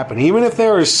way it happened. Even if they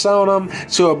were selling them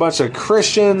to a bunch of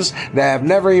Christians that have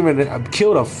never even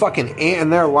killed a fucking ant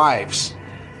in their lives,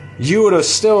 you would have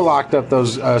still locked up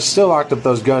those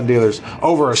gun dealers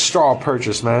over a straw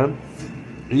purchase, man.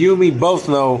 You and me both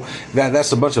know that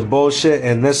that's a bunch of bullshit,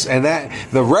 and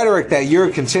the rhetoric that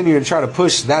you're continuing to try to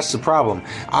push, that's the problem.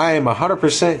 I am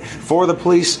 100% for the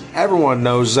police. Everyone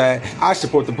knows that. I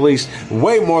support the police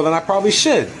way more than I probably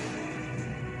should.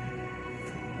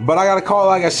 But I got to call it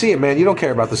like I see it, man. You don't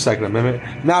care about the Second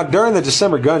Amendment. Now, during the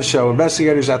December gun show,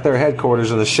 investigators at their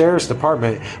headquarters in the Sheriff's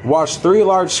Department watched 3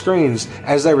 large screens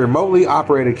as they remotely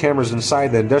operated cameras inside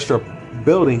the industrial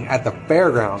building at the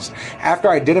fairgrounds. After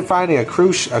identifying a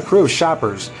crew of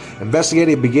shoppers,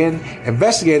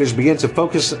 investigators began to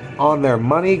focus on their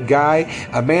money guy,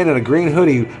 a man in a green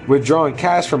hoodie withdrawing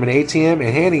cash from an ATM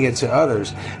and handing it to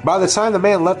others. By the time the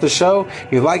man left the show,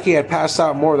 he likely had passed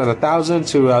out more than $1,000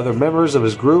 to other members of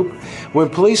his group. When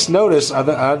police noticed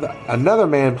another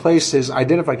man placed his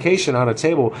identification on a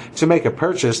table to make a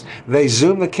purchase, they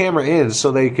zoomed the camera in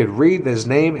so they could read his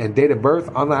name and date of birth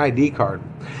on the ID card.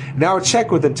 Now, a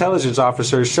check with intelligence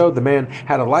officers showed the man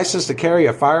had a license to carry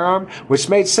a firearm, which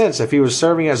made sense if he was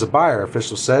serving as a buyer,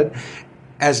 officials said.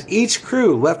 As each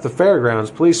crew left the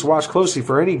fairgrounds, police watched closely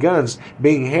for any guns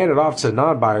being handed off to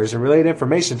non-buyers and relayed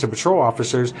information to patrol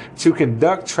officers to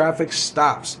conduct traffic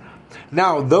stops.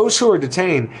 Now, those who were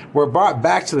detained were brought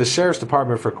back to the Sheriff's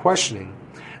Department for questioning.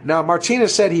 Now,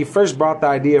 Martinez said he first brought the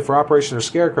idea for Operation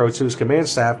Scarecrow to his command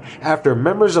staff after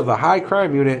members of the high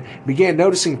crime unit began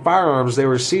noticing firearms they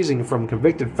were seizing from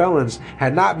convicted felons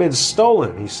had not been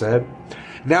stolen, he said.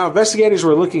 Now, investigators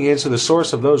were looking into the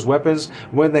source of those weapons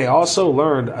when they also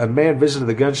learned a man visited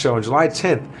the gun show on July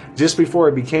 10th, just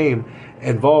before he became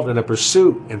involved in a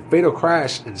pursuit and fatal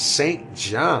crash in St.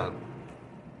 John.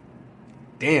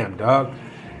 Damn, dog.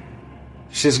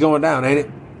 Shit's going down, ain't it?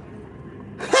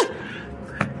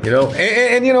 You know,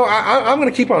 and you know, I'm going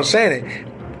to keep on saying it.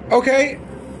 Okay,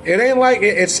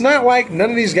 it's not like none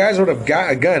of these guys would have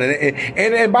got a gun.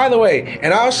 And by the way,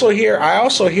 and I also hear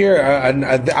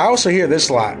this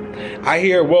a lot. I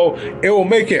hear, well, it will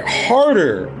make it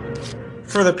harder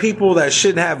for the people that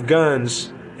shouldn't have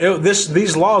guns.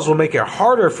 These laws will make it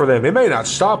harder for them. It may not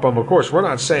stop them, of course. We're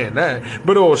not saying that,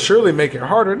 but it will surely make it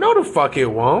harder. No, the fuck it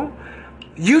won't.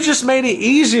 You just made it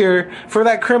easier for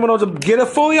that criminal to get a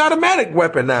fully automatic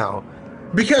weapon now.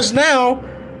 Because now,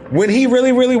 when he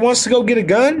really wants to go get a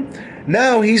gun,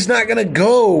 now he's not going to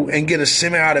go and get a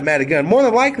semi-automatic gun. More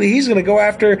than likely, he's going to go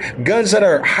after guns that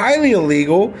are highly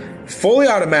illegal, fully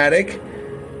automatic.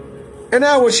 And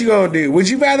now what you going to do? Would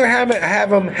you rather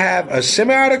have him have a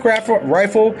semi-automatic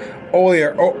rifle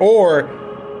or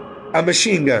a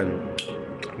machine gun?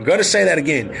 I'm going to say that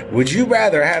again. Would you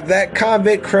rather have that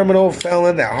convict, criminal,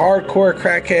 felon, that hardcore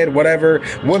crackhead, whatever,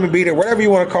 woman beater, whatever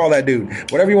you want to call that dude,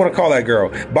 whatever you want to call that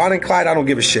girl, Bonnie and Clyde, I don't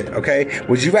give a shit, okay?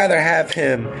 Would you rather have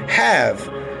him have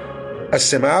a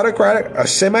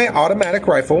semi-automatic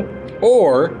rifle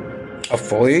or a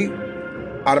fully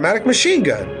automatic machine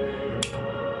gun?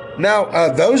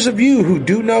 Now, those of you who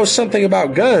do know something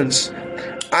about guns,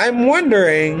 I'm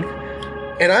wondering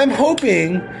and I'm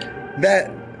hoping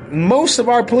that most of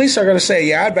our police are going to say,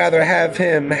 yeah, I'd rather have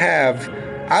him have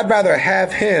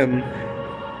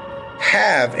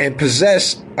and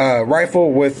possess a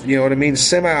rifle with, you know what I mean,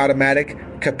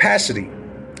 semi-automatic capacity.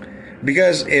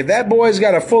 Because if that boy's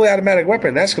got a fully automatic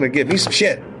weapon, that's going to give me some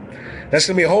shit. That's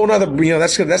going to be a whole nother, you know,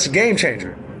 that's a game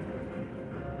changer.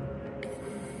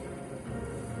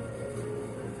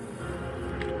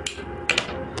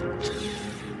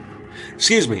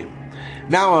 Excuse me.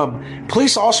 Now,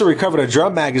 police also recovered a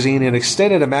drum magazine and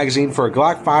extended a magazine for a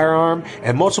Glock firearm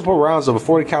and multiple rounds of a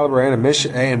 .40 caliber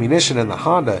ammunition in the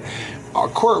Honda.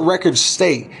 Court records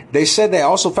state they said they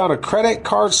also found a credit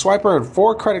card swiper and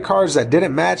 4 credit cards that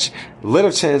didn't match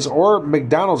Litterton's or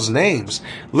McDonald's names.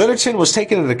 Litterton was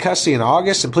taken into custody in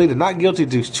August and pleaded not guilty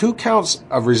to 2 counts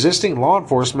of resisting law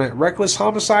enforcement, reckless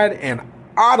homicide, and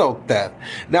auto theft.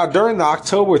 Now, during the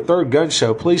October 3rd gun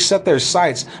show, police set their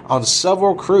sights on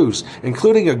several crews,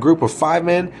 including a group of 5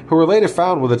 men who were later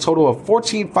found with a total of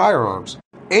 14 firearms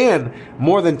and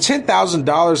more than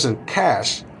 $10,000 in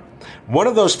cash. One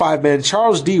of those 5 men,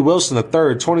 Charles D. Wilson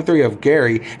III, 23 of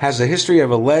Gary, has a history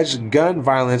of alleged gun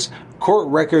violence. Court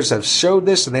records have showed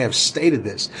this and they have stated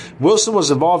this. Wilson was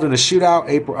involved in a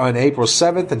shootout on April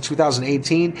 7th in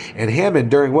 2018 in Hammond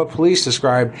during what police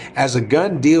described as a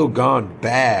gun deal gone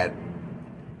bad.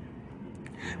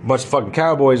 Bunch of fucking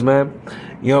cowboys, man.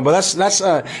 You know, but that's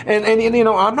and you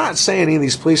know, I'm not saying any of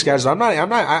these police guys.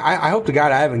 I hope to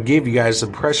God I haven't give you guys the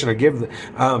impression or give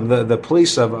the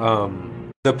police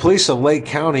of Lake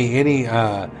County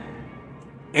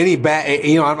any bad,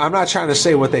 you know, I'm not trying to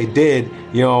say what they did,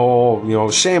 you know,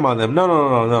 shame on them.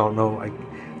 No. Like,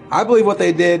 I believe what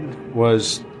they did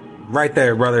was right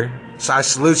there, brother. So I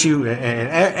salute you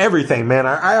and everything, man.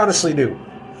 I honestly do.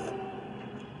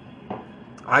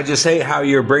 I just hate how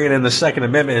you're bringing in the Second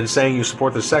Amendment and saying you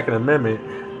support the Second Amendment,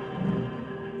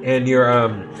 and you're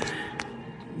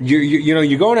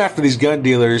going after these gun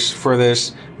dealers for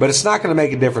this, but it's not going to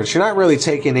make a difference. You're not really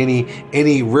taking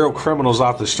any real criminals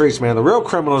off the streets, man. The real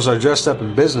criminals are dressed up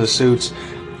in business suits,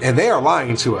 and they are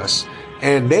lying to us.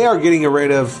 And they are getting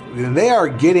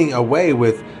away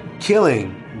with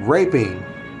killing, raping,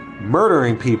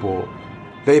 murdering people.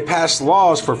 They pass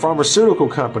laws for pharmaceutical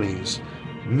companies,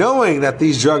 knowing that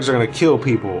these drugs are going to kill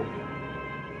people.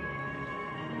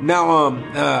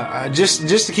 Now,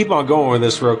 just to keep on going with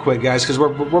this real quick, guys, because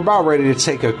we're about ready to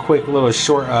take a quick little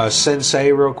short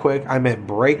sensei real quick. I meant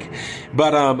break,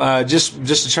 but just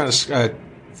to try to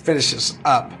finish this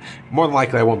up. More than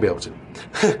likely, I won't be able to.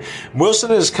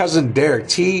 Wilson and his cousin Derek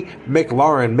T.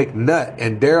 McLaurin McNutt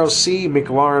and Daryl C.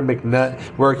 McLaurin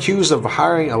McNutt were accused of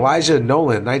hiring Elijah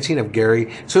Nolan, 19 of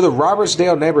Gary, to the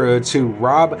Robertsdale neighborhood to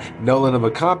rob Nolan of a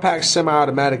compact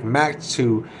semi-automatic Mac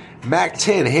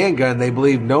 10 handgun they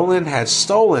believe Nolan had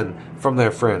stolen from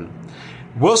their friend.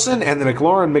 Wilson and the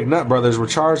McLaurin McNutt brothers were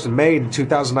charged in May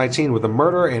 2019 with a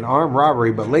murder and armed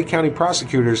robbery, but Lake County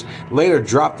prosecutors later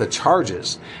dropped the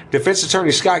charges. Defense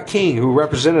attorney Scott King, who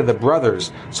represented the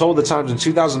brothers, told the Times in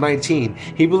 2019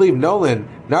 he believed Nolan,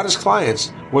 not his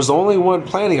clients, was the only one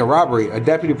planning a robbery. A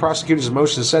deputy prosecutor's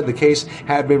motion said the case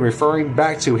had been referring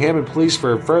back to Hammond police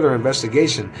for further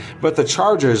investigation, but the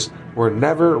charges were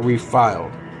never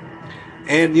refiled.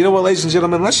 And you know what, ladies and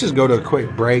gentlemen, let's just go to a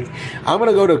quick break. I'm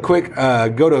going to go to a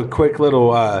quick little,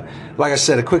 like I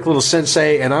said, a quick little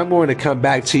sensei, and I'm going to come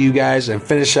back to you guys and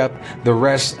finish up the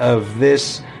rest of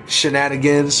this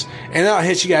shenanigans. And I'll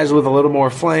hit you guys with a little more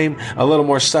flame, a little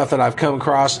more stuff that I've come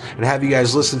across, and have you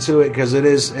guys listen to it, because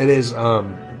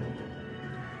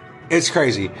it's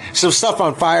crazy. Some stuff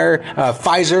on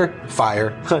Pfizer.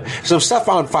 Some stuff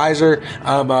on Pfizer.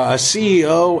 A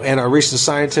CEO and a recent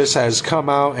scientist has come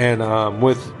out and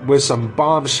with some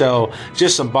bombshell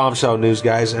news,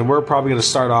 guys. And we're probably going to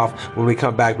start off when we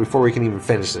come back before we can even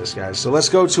finish this, guys. So let's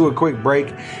go to a quick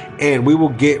break, and we will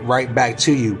get right back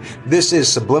to you. This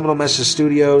is Subliminal Message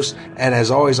Studios, and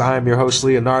as always, I am your host,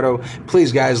 Leonardo.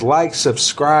 Please, guys, like,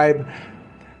 subscribe,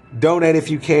 donate if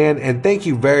you can, and thank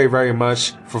you very, very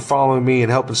much for following me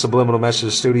and helping Subliminal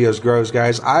Message Studios grow,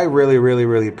 guys. I really, really,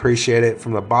 really appreciate it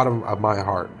from the bottom of my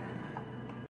heart.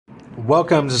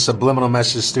 Welcome to Subliminal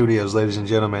Message Studios, ladies and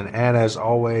gentlemen, and as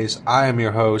always, I am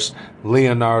your host,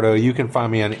 Leonardo. You can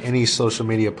find me on any social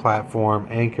media platform,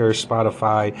 Anchor,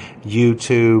 Spotify,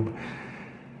 YouTube.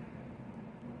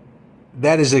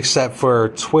 That is except for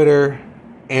Twitter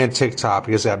and TikTok,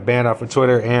 because I got banned off of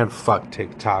Twitter, and fuck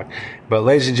TikTok. But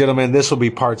ladies and gentlemen, this will be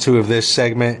part 2 of this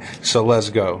segment, so let's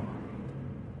go.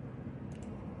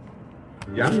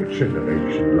 young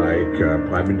generation, like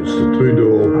Prime Minister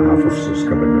Trudeau, half of this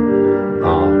cabinet,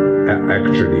 are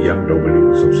actually young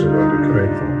nominees of the Nordic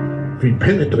Reform. We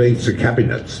penetrate the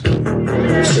cabinets.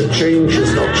 The change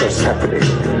is not just happening.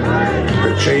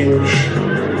 The change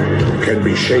can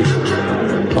be shaped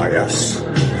by us.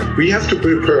 We have to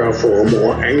prepare for a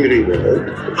more angry world.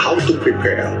 How to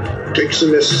prepare? Take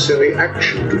the necessary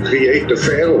action to create a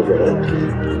fairer world.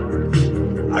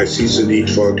 I see the need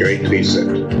for a great reset.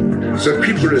 The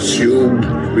people assume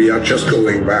we are just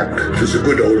going back to the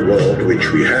good old world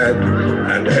which we had,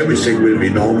 and everything will be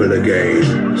normal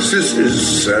again. This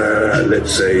is,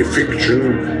 let's say,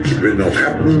 fiction. It will not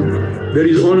happen. There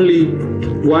is only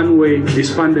one way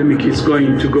this pandemic is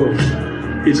going to go.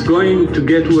 It's going to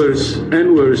get worse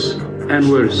and worse and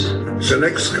worse. The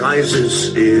next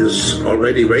crisis is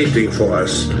already waiting for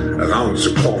us around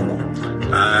the corner,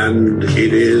 and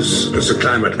it is the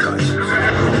climate crisis.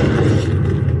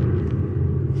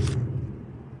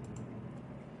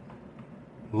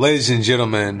 Ladies and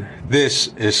gentlemen, this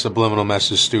is Subliminal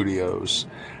Message Studios.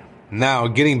 Now,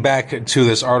 getting back to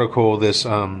this article,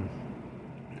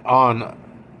 on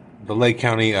the Lake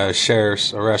County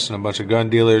sheriffs arresting a bunch of gun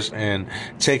dealers and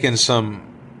taking some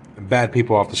bad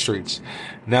people off the streets.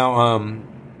 Now,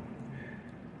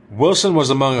 Wilson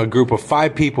was among a group of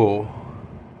 5 people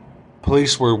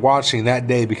police were watching that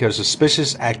day because of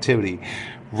suspicious activity.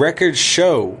 Records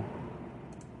show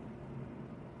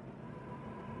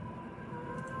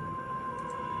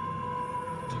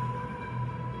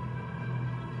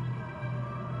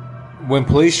when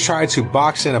police tried to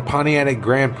box in a Pontiac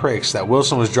Grand Prix that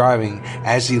Wilson was driving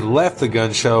as he left the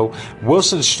gun show,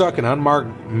 Wilson struck an unmarked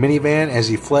minivan as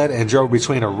he fled and drove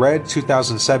between a red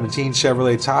 2017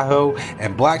 Chevrolet Tahoe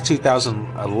and black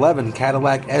 2011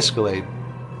 Cadillac Escalade,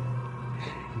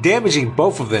 damaging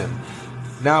both of them.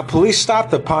 Now, police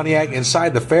stopped the Pontiac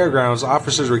inside the fairgrounds.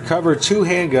 Officers recovered 2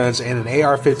 handguns and an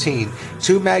AR-15,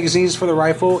 2 magazines for the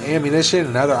rifle, ammunition,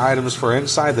 and other items for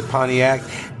inside the Pontiac.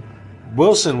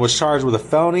 Wilson was charged with a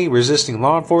felony, resisting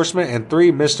law enforcement, and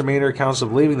 3 misdemeanor counts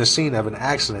of leaving the scene of an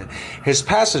accident. His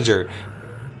passenger,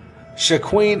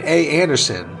 Shaquille A.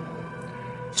 Anderson,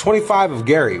 25 of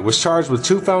Gary, was charged with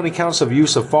 2 felony counts of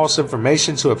use of false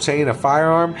information to obtain a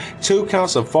firearm, 2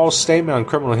 counts of false statement on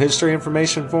criminal history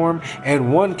information form,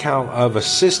 and 1 count of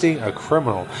assisting a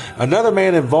criminal. Another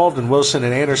man involved in Wilson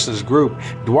and Anderson's group,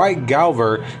 Dwight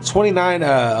Galver, 29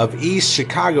 of East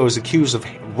Chicago, is accused of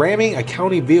ramming a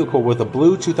county vehicle with a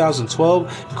blue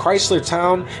 2012 Chrysler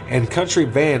Town and Country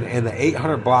van in the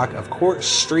 800 block of Court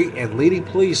Street and leading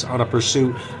police on a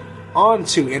pursuit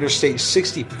onto Interstate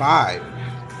 65.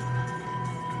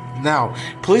 Now,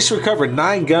 police recovered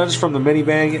 9 guns from the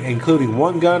minivan, including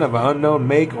 1 gun of an unknown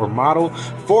make or model,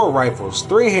 4 rifles,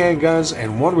 3 handguns,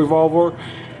 and 1 revolver.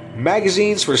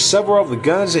 Magazines for several of the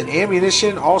guns and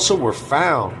ammunition also were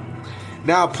found.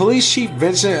 Now, Police Chief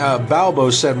Vincent Balbo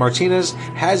said Martinez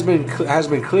has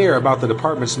been clear about the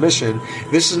department's mission.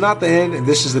 This is not the end, and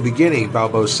this is the beginning,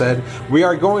 Balbo said. We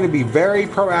are going to be very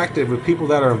proactive with people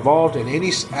that are involved in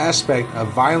any aspect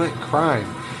of violent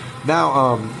crime.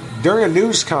 Now, during a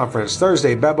news conference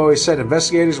Thursday, Balbo said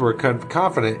investigators were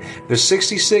confident the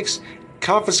 66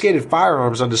 confiscated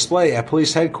firearms on display at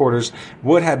police headquarters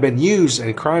would have been used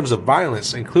in crimes of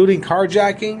violence, including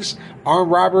carjackings,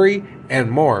 armed robbery,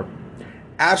 and more.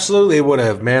 Absolutely it would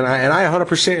have, man. And I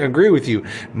 100% agree with you.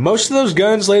 Most of those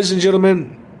guns, ladies and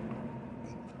gentlemen,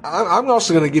 I'm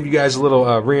also going to give you guys a little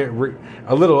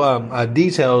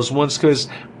details once,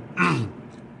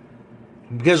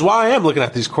 because while I am looking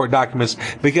at these court documents,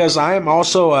 because I am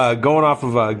also going off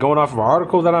of an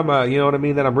article that I'm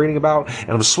that I'm reading about,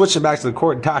 and I'm switching back to the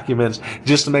court documents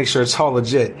just to make sure it's all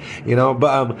legit,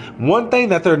 But one thing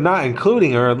that they're not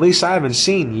including, or at least I haven't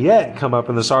seen yet come up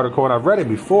in this article, and I've read it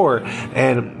before,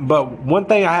 but one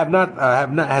thing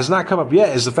has not come up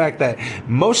yet is the fact that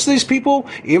most of these people,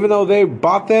 even though they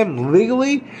bought them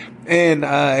legally,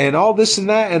 and all this and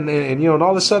that, and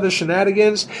all this other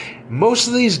shenanigans, most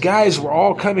of these guys were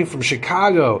all coming from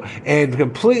Chicago and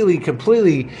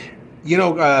completely,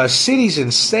 cities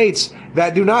and states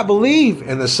that do not believe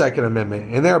in the Second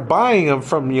Amendment, and they're buying them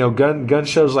from gun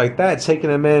shows like that, taking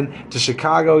them in to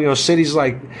Chicago,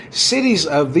 cities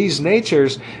of these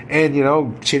natures,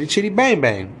 and chitty chitty bang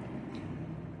bang.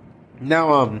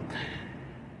 Now,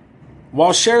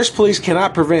 while sheriff's police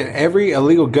cannot prevent every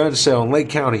illegal gun sale in Lake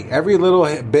County, every little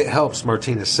bit helps,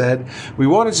 Martinez said. We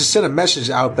wanted to send a message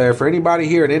out there for anybody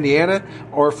here in Indiana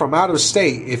or from out of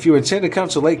state. If you intend to come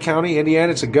to Lake County,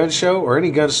 Indiana, to a gun show or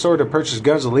any gun store to purchase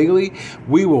guns illegally,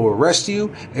 we will arrest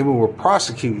you and we will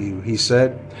prosecute you, he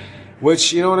said.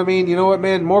 Which, you know what I mean? You know what,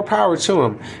 man? More power to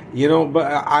them. You know,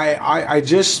 but I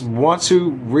just want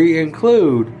to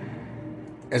re-include,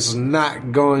 it's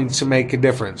not going to make a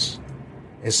difference.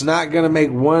 It's not going to make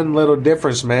one little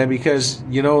difference, man, because,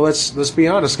 you know, let's be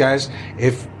honest, guys.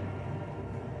 If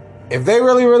they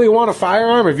really, really want a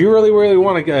firearm, if you really, really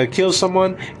want to kill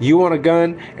someone, you want a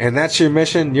gun, and that's your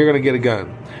mission, you're going to get a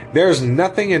gun. There's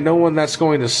nothing and no one that's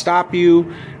going to stop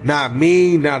you. Not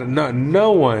me, not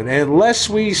no one. Unless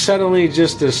we suddenly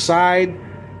just decide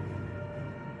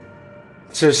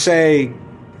to say,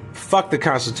 fuck the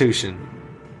Constitution.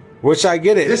 Which I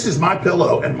get it. This is my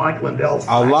pillow and Mike Lindell's.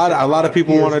 A lot of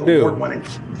people want to do.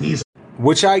 He's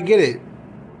Which I get it.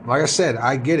 Like I said,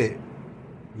 I get it.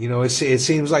 You know, it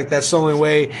seems like that's the only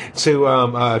way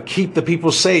to keep the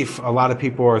people safe. A lot of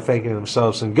people are thinking to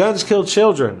themselves, and guns kill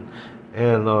children,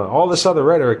 and all this other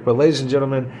rhetoric. But ladies and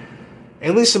gentlemen,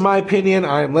 at least in my opinion,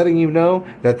 I am letting you know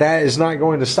that is not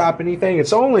going to stop anything.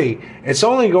 It's only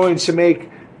going to make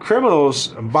criminals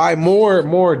buy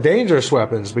more dangerous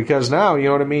weapons, because now, you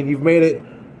know what I mean, you've made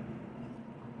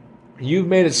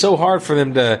it so hard for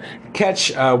them to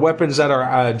catch weapons that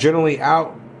are generally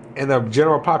out in the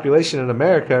general population in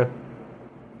America.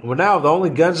 Well, now the only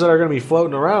guns that are going to be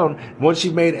floating around once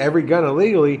you've made every gun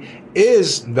illegally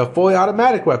is the fully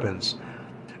automatic weapons.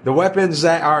 The weapons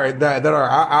that are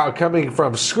out coming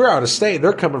from screw out of state,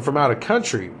 they're coming from out of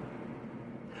country.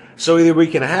 So either we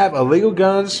can have illegal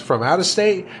guns from out of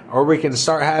state, or we can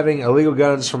start having illegal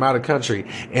guns from out of country.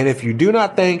 And if you do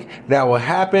not think that will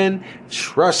happen,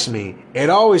 trust me, it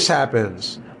always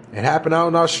happens. It happened out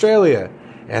in Australia.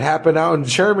 It happened out in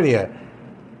Germany.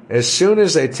 As soon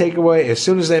as they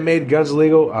made guns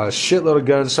illegal, a shitload of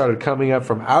guns started coming up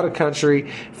from out of country,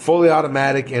 fully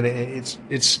automatic, and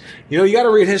it's you know, you got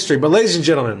to read history. But ladies and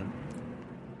gentlemen,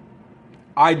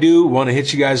 I do want to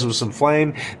hit you guys with some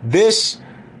flame. This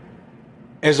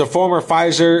is a former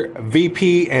Pfizer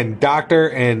VP and doctor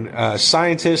and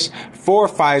scientist for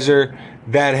Pfizer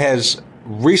that has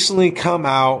recently come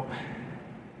out,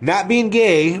 not being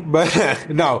gay, but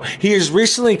no, he has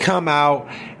recently come out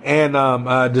and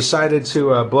decided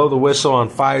to blow the whistle on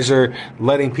Pfizer,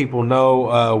 letting people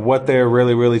know what they're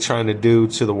really, really trying to do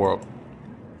to the world.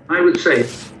 I would say,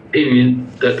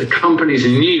 opinion, that the companies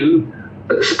knew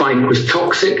that the spike was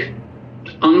toxic,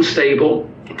 unstable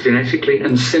genetically,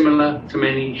 and similar to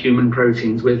many human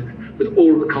proteins, with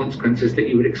all the consequences that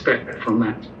you would expect from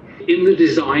that. In the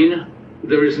design,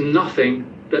 there is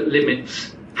nothing that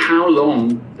limits how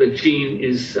long the gene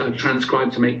is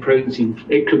transcribed to make protein.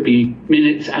 It could be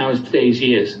minutes, hours, days,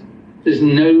 years. There's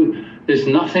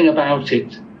nothing about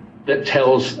it that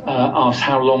tells us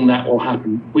how long that will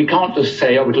happen. We can't just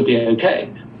say, oh, it'll be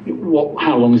okay.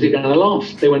 How long is it going to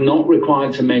last? They were not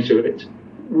required to measure it.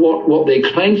 What they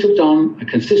claim to have done, a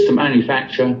consistent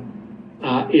manufacture,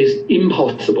 is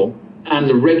impossible. And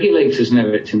the regulators know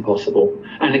it's impossible.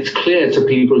 And it's clear to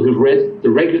people who've read the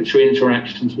regulatory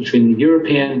interactions between the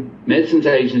European Medicines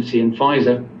Agency and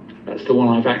Pfizer. That's the one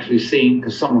I've actually seen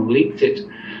because someone leaked it.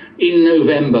 In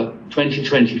November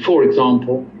 2020, for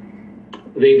example,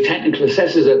 the technical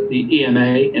assessors at the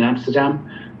EMA in Amsterdam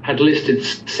had listed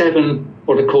 7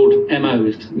 what are called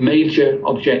MOs, major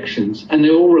objections, and they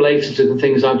all related to the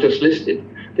things I've just listed.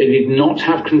 They did not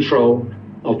have control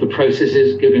of the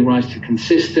processes giving rise to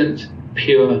consistent,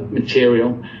 pure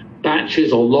material.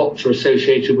 Batches or lots are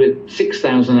associated with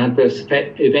 6,000 adverse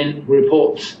event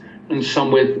reports, and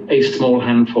some with a small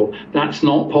handful. That's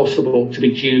not possible to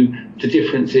be due to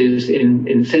differences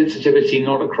in sensitivity,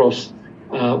 not across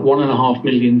 1.5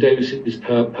 million doses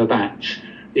per batch.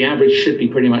 The average should be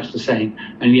pretty much the same,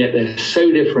 and yet they're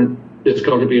so different. There's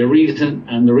got to be a reason,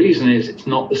 and the reason is it's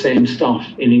not the same stuff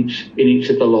in each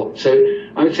of the lots. So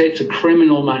I would say it's a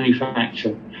criminal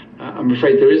manufacture. I'm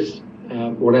afraid there is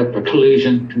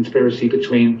collusion, conspiracy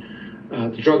between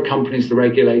the drug companies, the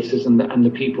regulators, and the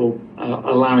people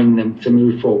allowing them to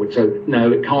move forward. So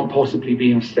no, it can't possibly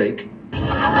be a mistake.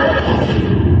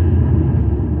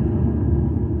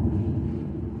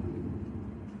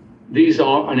 These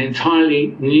are an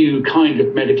entirely new kind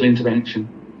of medical intervention.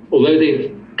 Although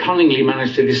they've cunningly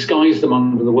managed to disguise them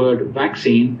under the word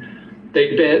vaccine,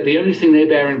 the only thing they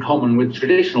bear in common with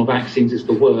traditional vaccines is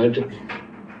the word.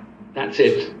 That's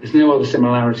it. There's no other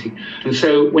similarity. And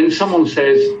so when someone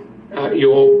says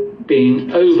you're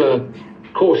being over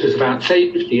cautious about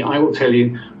safety, I will tell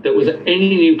you that with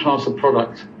any new class of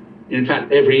product, in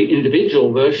fact, every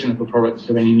individual version of a product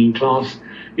of any new class,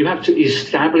 you have to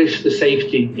establish the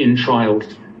safety in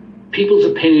trials. People's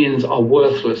opinions are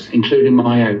worthless, including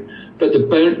my own. But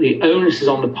the onus is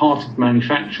on the part of the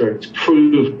manufacturer to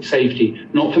prove safety,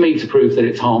 not for me to prove that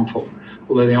it's harmful,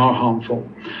 although they are harmful.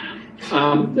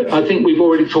 I think we've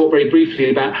already talked very briefly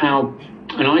about how,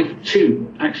 and I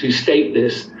too actually state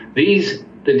this,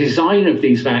 the design of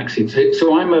these vaccines.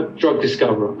 So I'm a drug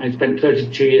discoverer. I spent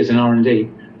 32 years in R&D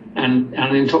and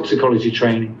in toxicology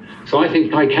training. So I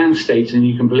think I can state, and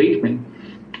you can believe me,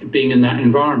 being in that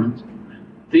environment,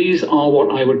 these are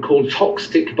what I would call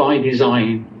toxic by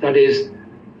design. That is,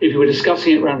 if you were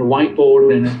discussing it around a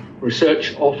whiteboard in a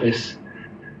research office,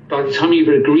 by the time you've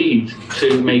agreed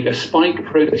to make a spike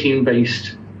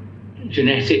protein-based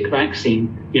genetic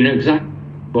vaccine, you know exactly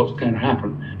what's going to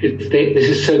happen.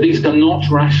 So these are not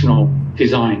rational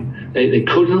design. They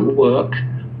couldn't work,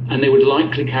 and they would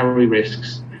likely carry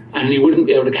risks, and you wouldn't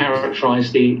be able to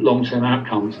characterize the long-term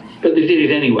outcomes. But they did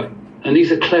it anyway. And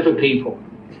these are clever people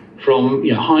from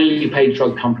highly paid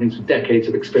drug companies with decades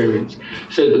of experience.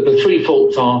 So that the three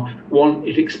faults are: one,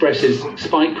 it expresses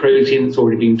spike protein that's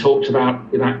already been talked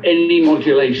about without any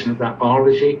modulation of that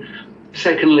biology.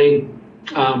 Secondly,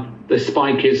 the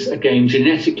spike is, again,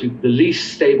 genetically the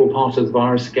least stable part of the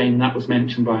virus. Again, that was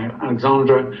mentioned by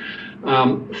Alexandra.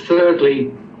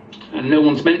 Thirdly, and no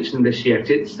one's mentioned this yet,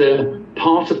 it's the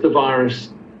part of the virus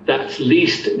that's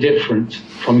least different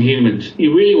from humans.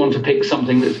 You really want to pick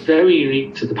something that's very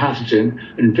unique to the pathogen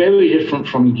and very different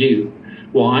from you.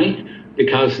 Why?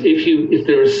 Because if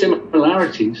there are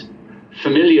similarities,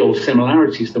 familial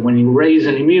similarities, that when you raise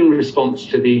an immune response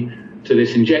to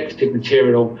this injected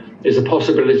material, there's a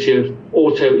possibility of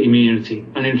autoimmunity.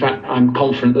 And in fact, I'm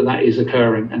confident that that is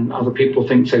occurring, and other people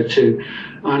think so too.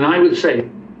 And I would say,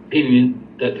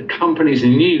 opinion, that the companies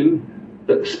knew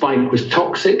that the spike was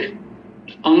toxic,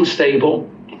 unstable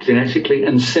genetically,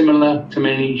 and similar to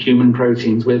many human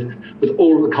proteins, with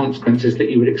all the consequences that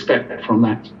you would expect from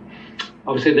that.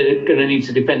 Obviously, they're going to need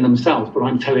to defend themselves, but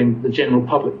I'm telling the general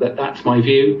public that that's my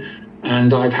view,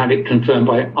 and I've had it confirmed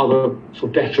by other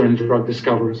sort of veteran drug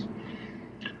discoverers.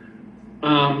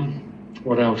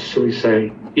 What else shall we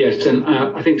say? Yes, and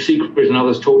I think Secret and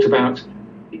others talked about,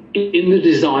 in the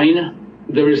design,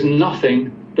 there is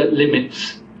nothing that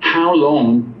limits how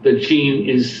long the gene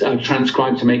is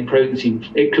transcribed to make protein.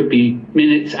 It could be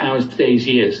minutes, hours, days,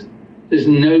 years. There's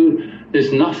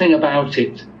nothing about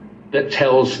it that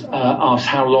tells us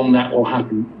how long that will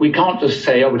happen. We can't just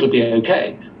say, oh, it'll be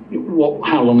okay.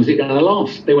 How long is it going to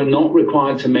last? They were not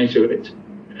required to measure it.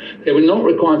 They were not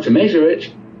required to measure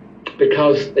it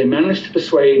because they managed to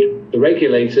persuade the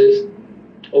regulators,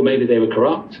 or maybe they were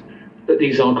corrupt, that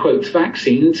these are, quote,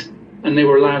 vaccines, and they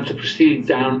were allowed to proceed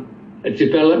down a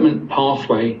development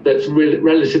pathway that's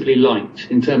relatively light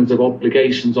in terms of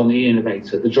obligations on the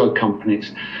innovator, the drug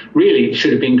companies. Really, it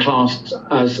should have been classed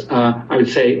as, I would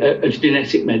say, a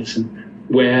genetic medicine,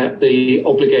 where the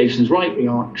obligations rightly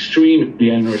are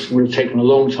extremely onerous and would have taken a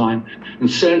long time, and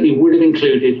certainly would have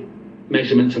included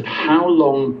measurements of how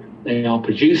long they are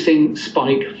producing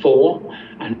spike for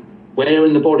and where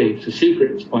in the body. To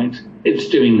Secret's point, it's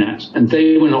doing that, and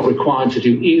they were not required to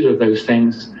do either of those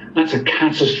things. That's a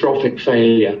catastrophic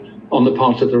failure on the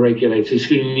part of the regulators,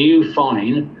 who knew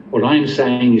fine what I'm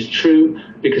saying is true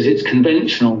because it's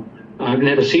conventional. I've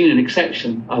never seen an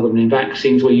exception other than in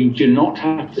vaccines, where you do not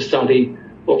have to study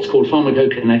what's called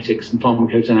pharmacokinetics and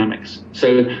pharmacodynamics.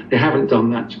 So they haven't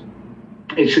done that.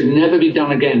 It should never be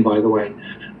done again, by the way.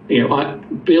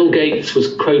 Bill Gates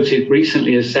was quoted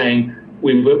recently as saying,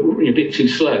 we were a bit too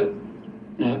slow.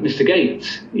 Mr.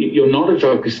 Gates, you're not a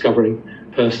drug discovery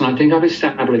person. I think I've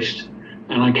established,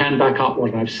 and I can back up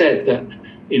what I've said, that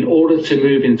in order to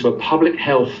move into a public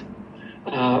health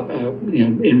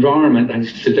environment and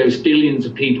to dose billions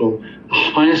of people, the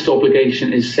highest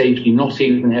obligation is safety, not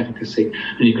even efficacy.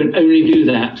 And you can only do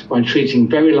that by treating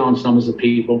very large numbers of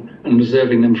people and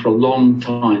observing them for a long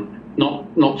time, not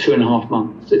 2.5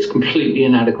 months. It's completely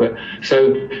inadequate.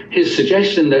 So his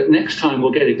suggestion that next time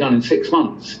we'll get it done in 6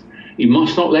 months, you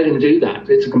must not let him do that.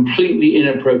 It's a completely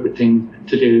inappropriate thing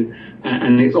to do,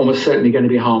 and it's almost certainly going to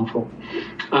be harmful.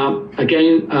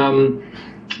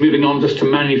 Moving on just to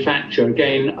manufacture,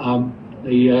 again,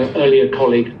 the earlier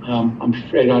colleague, I'm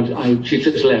afraid she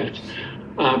just left,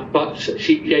 but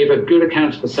she gave a good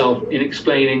account of herself in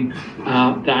explaining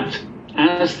that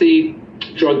as the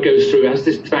drug goes through, as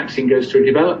this vaccine goes through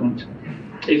development,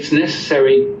 it's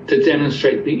necessary to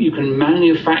demonstrate that you can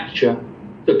manufacture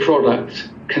the product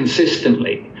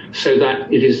consistently so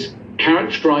that it is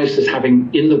characterized as having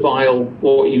in the vial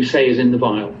what you say is in the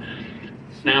vial.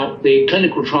 Now, the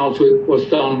clinical trials was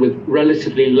done with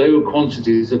relatively low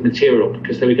quantities of material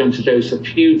because they were going to dose a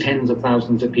few tens of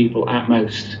thousands of people at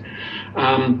most.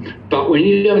 But when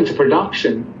you go into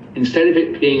production, instead of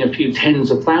it being a few tens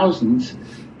of thousands,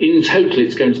 in total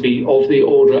it's going to be of the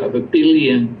order of 1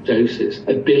 billion doses,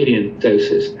 1 billion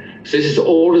doses. So this is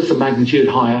orders of magnitude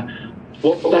higher.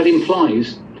 What that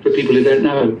implies, for people who don't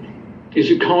know, is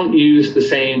you can't use the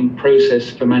same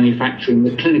process for manufacturing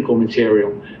the clinical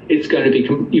material. It's going to be,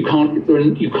 you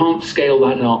can't scale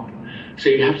that up. So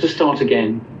you have to start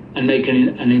again and make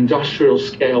an industrial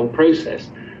scale process.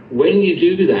 When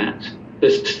you do that, the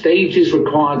stages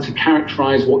required to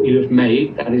characterize what you have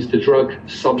made, that is the drug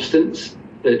substance,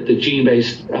 the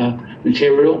gene-based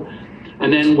material,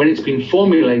 and then when it's been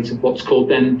formulated, what's called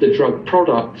then the drug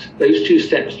product. Those two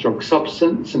steps, drug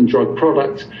substance and drug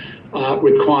product,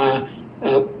 require,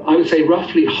 I would say,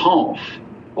 roughly half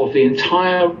of the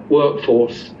entire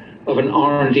workforce of an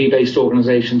R&D based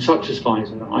organization such as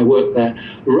Pfizer. I work there.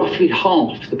 Roughly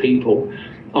half the people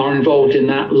are involved in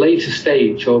that later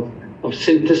stage of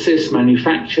synthesis,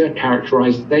 manufacture,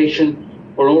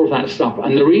 characterization, or all of that stuff.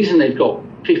 And the reason they've got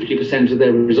 50% of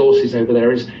their resources over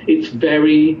there is it's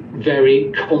very,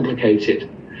 very complicated.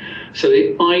 So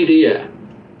the idea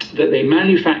that they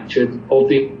manufactured of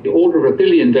the order of 1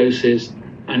 billion doses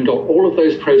and got all of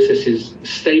those processes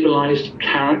stabilized,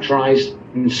 characterized,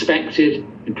 inspected,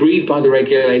 agreed by the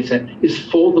regulator is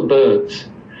for the birds.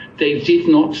 They did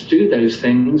not do those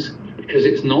things because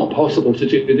it's not possible to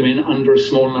do them in under a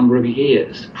small number of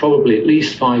years, probably at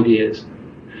least 5 years.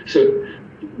 So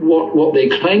what they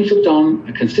claim to have done,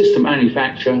 a consistent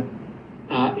manufacture,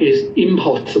 is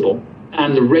impossible.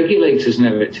 And the regulators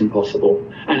know it's impossible.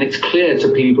 And it's clear to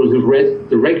people who've read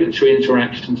the regulatory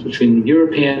interactions between the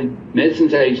European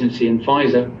Medicines Agency and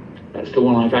Pfizer, that's the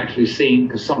one I've actually seen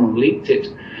because someone leaked it,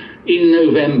 in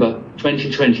November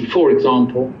 2020, for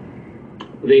example,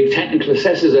 the technical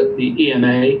assessors at the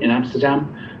EMA in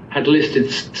Amsterdam had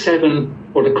listed 7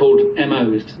 what are called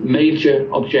MOs, major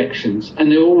objections,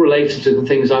 and they're all related to the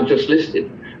things I've just listed.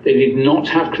 They did not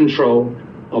have control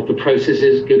of the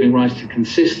processes giving rise to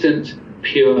consistent,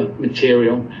 pure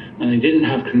material, and they didn't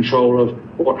have control of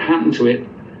what happened to it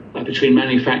between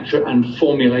manufacture and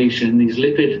formulation, these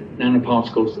lipid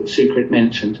nanoparticles that Sucrit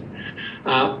mentioned.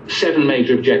 7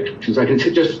 major objections. I can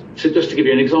just to give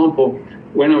you an example,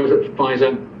 when I was at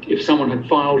Pfizer, if someone had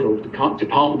filed, or the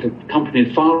department of the company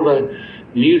had filed a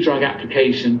new drug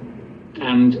application,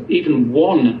 and even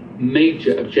one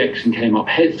major objection came up,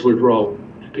 heads would roll,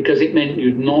 because it meant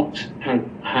you'd not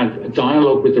have a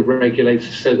dialogue with the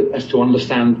regulators so that, as to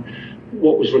understand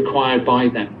what was required by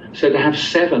them. So to have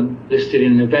 7 listed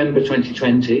in November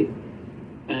 2020,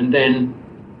 and then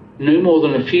no more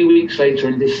than a few weeks later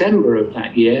in December of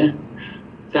that year,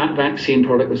 that vaccine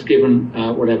product was given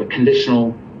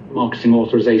conditional marketing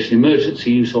authorization,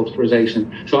 emergency use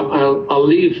authorization. So I'll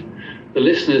leave the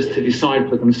listeners to decide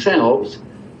for themselves,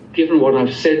 given what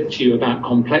I've said to you about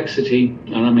complexity,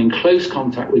 and I'm in close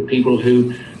contact with people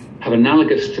who have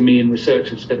analogous to me in research,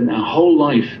 have spent their whole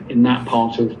life in that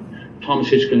part of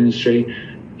pharmaceutical industry.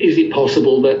 Is it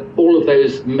possible that all of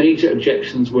those major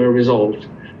objections were resolved?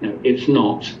 No, it's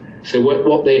not. So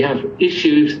what they have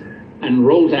issued and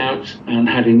rolled out and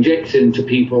had injected into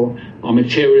people are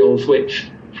materials which,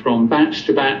 from batch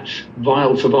to batch,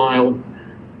 vial to vial,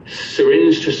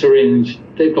 syringe to syringe,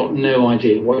 they've got no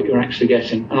idea what you're actually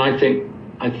getting. And I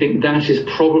think that is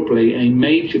probably a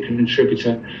major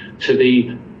contributor to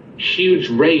the huge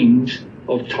range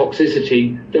of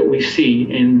toxicity that we see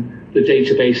in the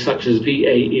database such as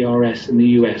VAERS in the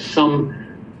US. Some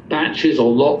batches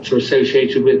or lots are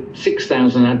associated with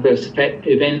 6,000 adverse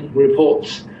event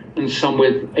reports, and some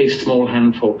with a small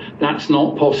handful. That's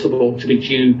not possible to be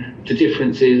due to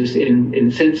differences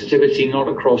in sensitivity, not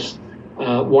across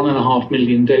 1.5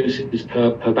 million doses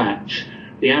per batch.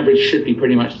 The average should be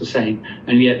pretty much the same,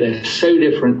 and yet they're so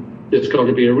different. There's got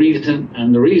to be a reason,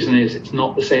 and the reason is it's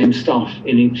not the same stuff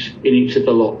in each of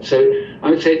the lots. So I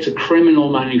would say it's a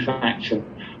criminal manufacture.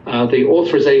 The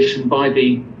authorization by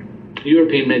the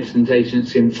European Medicines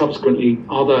Agency and subsequently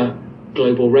other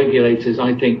global regulators,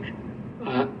 I think,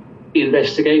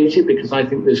 investigated, because I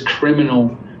think there's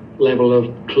criminal level of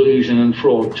collusion and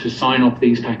fraud to sign off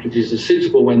these packages as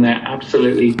suitable when they're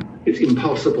absolutely, it's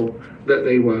impossible that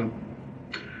they were.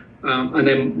 And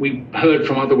then we heard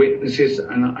from other witnesses,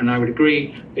 and I would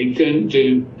agree, they don't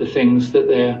do the things that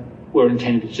they were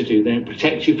intended to do. They don't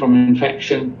protect you from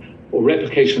infection or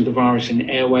replication of the virus in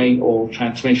airway or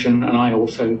transmission. And I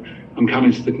also am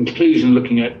coming to the conclusion,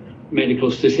 looking at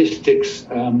medical statistics,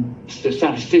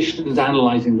 statisticians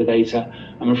analysing the data,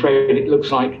 I'm afraid it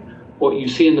looks like what you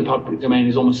see in the public domain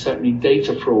is almost certainly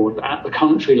data fraud at the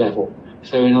country level.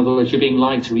 So in other words, you're being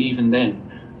lied to even then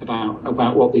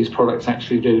about what these products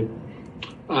actually do.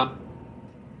 I've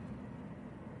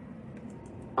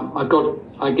got,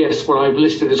 I guess, what I've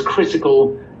listed as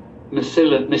critical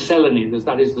miscellany.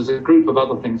 There's a group of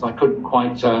other things I couldn't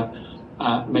quite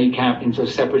make out into a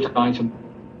separate item.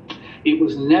 It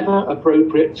was never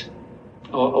appropriate,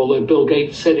 although Bill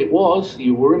Gates said it was,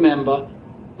 you will remember,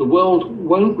 the world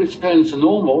won't return to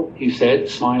normal, he said,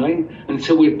 smiling,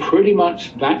 until we've pretty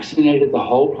much vaccinated the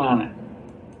whole planet.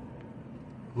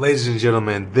 Ladies and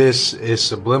gentlemen, this is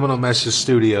Subliminal Message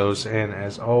Studios, and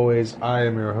as always, I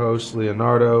am your host,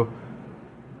 Leonardo.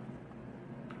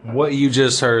 What you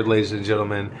just heard, ladies and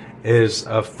gentlemen, is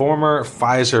a former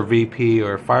Pfizer VP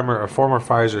or a former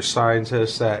Pfizer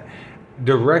scientist that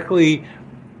directly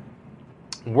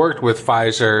worked with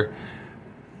Pfizer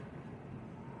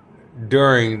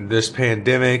during this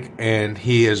pandemic, and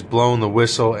he has blown the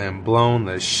whistle and blown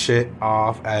the shit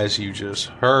off, as you just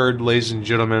heard, ladies and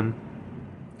gentlemen.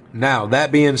 Now,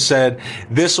 that being said,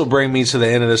 this will bring me to the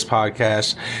end of this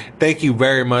podcast. Thank you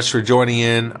very much for joining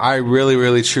in. I really,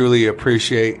 really, truly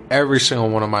appreciate every single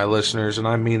one of my listeners, and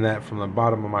I mean that from the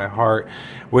bottom of my heart,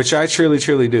 which I truly,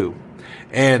 truly do.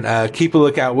 And keep a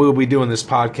lookout. We'll be doing this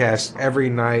podcast every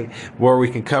night where we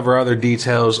can cover other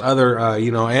details,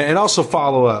 and also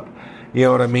follow up. You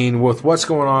know what I mean? With what's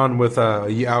going on with out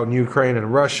in Ukraine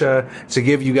and Russia, to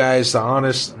give you guys the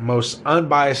honest, most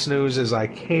unbiased news as I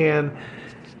can.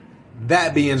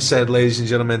 That being said, ladies and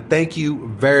gentlemen, thank you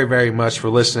very, very much for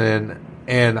listening.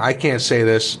 And I can't say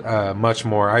this much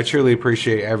more. I truly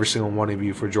appreciate every single one of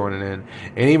you for joining in.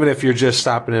 And even if you're just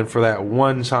stopping in for that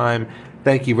one time,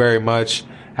 thank you very much.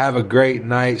 Have a great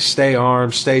night. Stay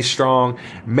armed. Stay strong.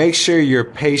 Make sure you're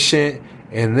patient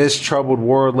in this troubled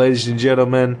world, ladies and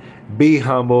gentlemen. Be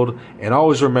humbled. And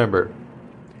always remember,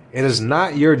 it is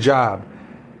not your job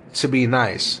to be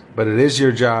nice, but it is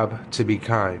your job to be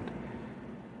kind.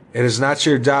 It is not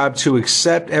your job to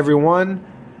accept everyone,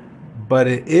 but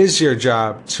it is your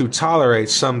job to tolerate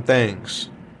some things.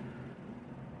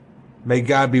 May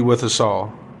God be with us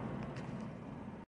all.